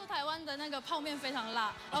 짜던데요. 他说台湾的那个泡面非常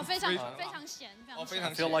辣，非常咸，非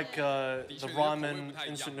常 I feel like 的 the 确口味 ramen 不太一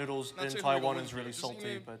样 instant noodles 那 in 最后一个 Taiwan 问 is 题 really 就是因 salty,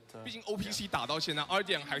 为 but 毕竟 OPC 打到现在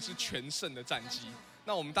 ，Ardeont 还是全胜的战绩。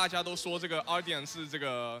那我们大家都说这个 Ardeont 是这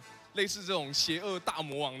个类似这种邪恶大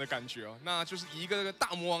魔王的感觉哦。那就是以一个大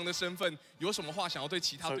魔王的身份，有什么话想要对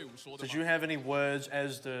其他 So, 队伍说的 did 吗？ you have any words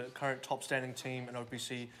as the current top standing team in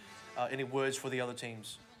OPC? Any words for the other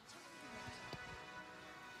teams?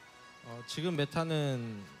 지금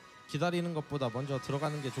메타는 기다리는 것보다 먼저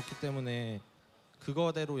들어가는 게 좋기 때문에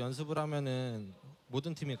그거대로 연습을 하면은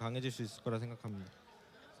모든 팀이 강해질 수 있을 거라 생각합니다.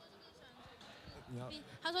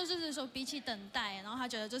 他说就是说比起等待，然后他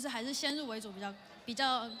觉得就是还是先入为主比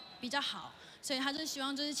较好，所以他就希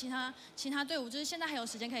望就是其他队伍就是现在还有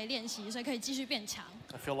时间可以练习，所以可以继续变强。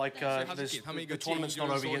 I feel like 所以他是 this, 给他们一 the 个建议， tournament's 就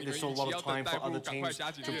not 是 over 说 yet. 你们 There's still a 与其 lot 要 of 等 time 待， for 不如 other 赶快 teams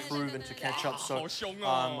加紧 to 练习。 prove and to catch up. So 好凶 I'm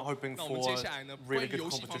哦！ hoping 那我们 for 接下来呢，关 really 于 good 游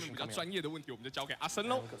戏方面 competition 比较 coming 专 up. 业的问题，我们就交给阿森 And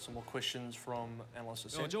喽 we've。got some more questions from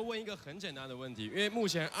analysts. 我就问一个很简单的问题，因为目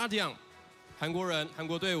前Ardeont韩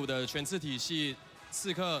国队伍的全次体系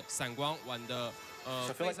刺客闪光玩的 So I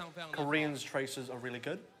feel 非 like 常非常的好， Koreans traces are really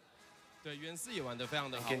good. 对原四也玩的非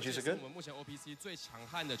常的好， Genji 而且 is 是 good 我们目前 OPC 最强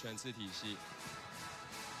悍的全次体系。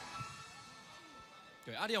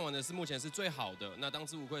对，阿联玩的是目前是最好的，那当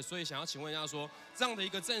之无愧。所以想要请问一下说，这样的一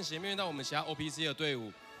个阵型面对到我们其他 OPC 的队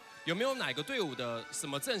伍，有没有哪个队伍的什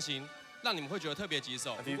么阵型让你们会觉得特别棘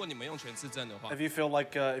手？ Have you- 如果你们用全次阵的话 Have you feel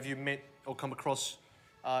like if you met or come across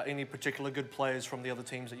any particular good players from the other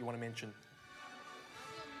teams that you want to mention?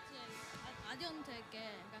 아디언트에게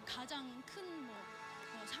가장 큰 뭐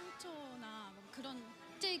상처나 뭐 그런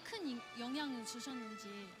제일 큰 영향을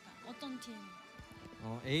주셨는지 어떤 팀?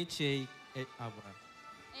 HA 뭐야?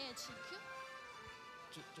 AHQ?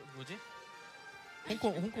 저 뭐지?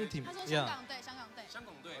 홍콩 팀. 他说 야. 香港队。香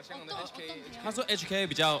港队，香港的 어떤 HK 팀? 他说 HK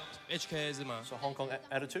比较 HK 是吗？ So Hong Kong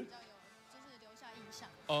attitude. 就是留下印象。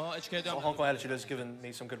哦 HK 对 So Hong Kong attitude has given me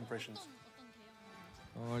some good impressions. 어떤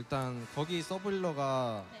대형인지. 일단 거기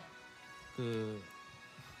서브힐러가 네. 그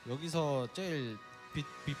여기서 제일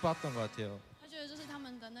빛봤던 것 같아요. 他觉得就是他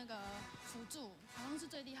们的那个辅助好像是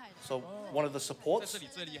最厉害的。 So one of the 在 supports, 这里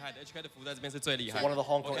最厉害的 HK 的服在这边是最厉 so 害 one 的 of the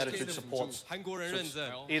Hong Kong HK attitude 的辅助 supports 韩国人认证。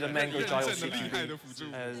 either Mango Jai or 认证的厉害的 CQB 辅助。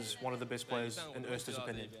 as one of the best players in Erste's 这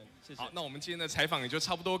opinion. 边，谢谢好，。那我们今天的采访也就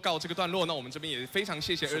差不多告这个段落。那我们这边也非常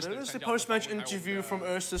谢谢 So Erster there is the 参加我们 post-match 访问，还有 interview 我 from 们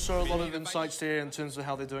的 Erster, so a lot of insights there in terms of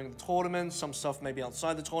how they're doing the tournament, some stuff maybe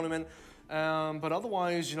outside the tournament. But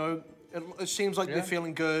otherwise, you know, it seems like they're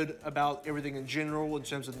feeling good about everything in general in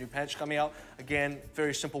terms of the new patch coming out. Again,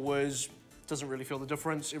 very simple words, doesn't really feel the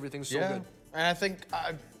difference, everything's still good. And I think,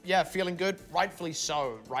 feeling good, rightfully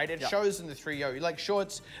so, right? It shows in the 3-0. Like, sure,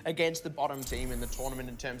 it's against the bottom team in the tournament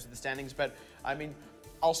in terms of the standings, but I mean,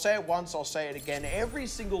 I'll say it once, I'll say it again. Every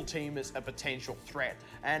single team is a potential threat.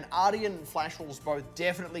 And Ardeont and Flash Wolves both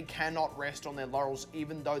definitely cannot rest on their laurels,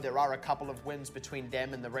 even though there are a couple of wins between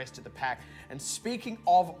them and the rest of the pack. And speaking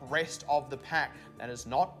of rest of the pack, that is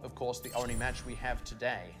not, of course, the only match we have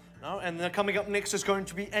today. No, and then coming up next is going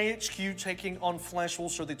to be AHQ taking on Flash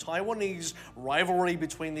Wolves. So the Taiwanese rivalry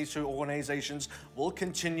between these two organizations will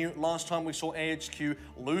continue. Last time we saw AHQ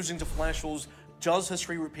losing to Flash Wolves. Does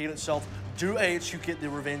history repeat itself? Do AHQ get their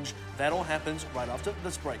revenge? That all happens right after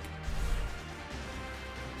this break.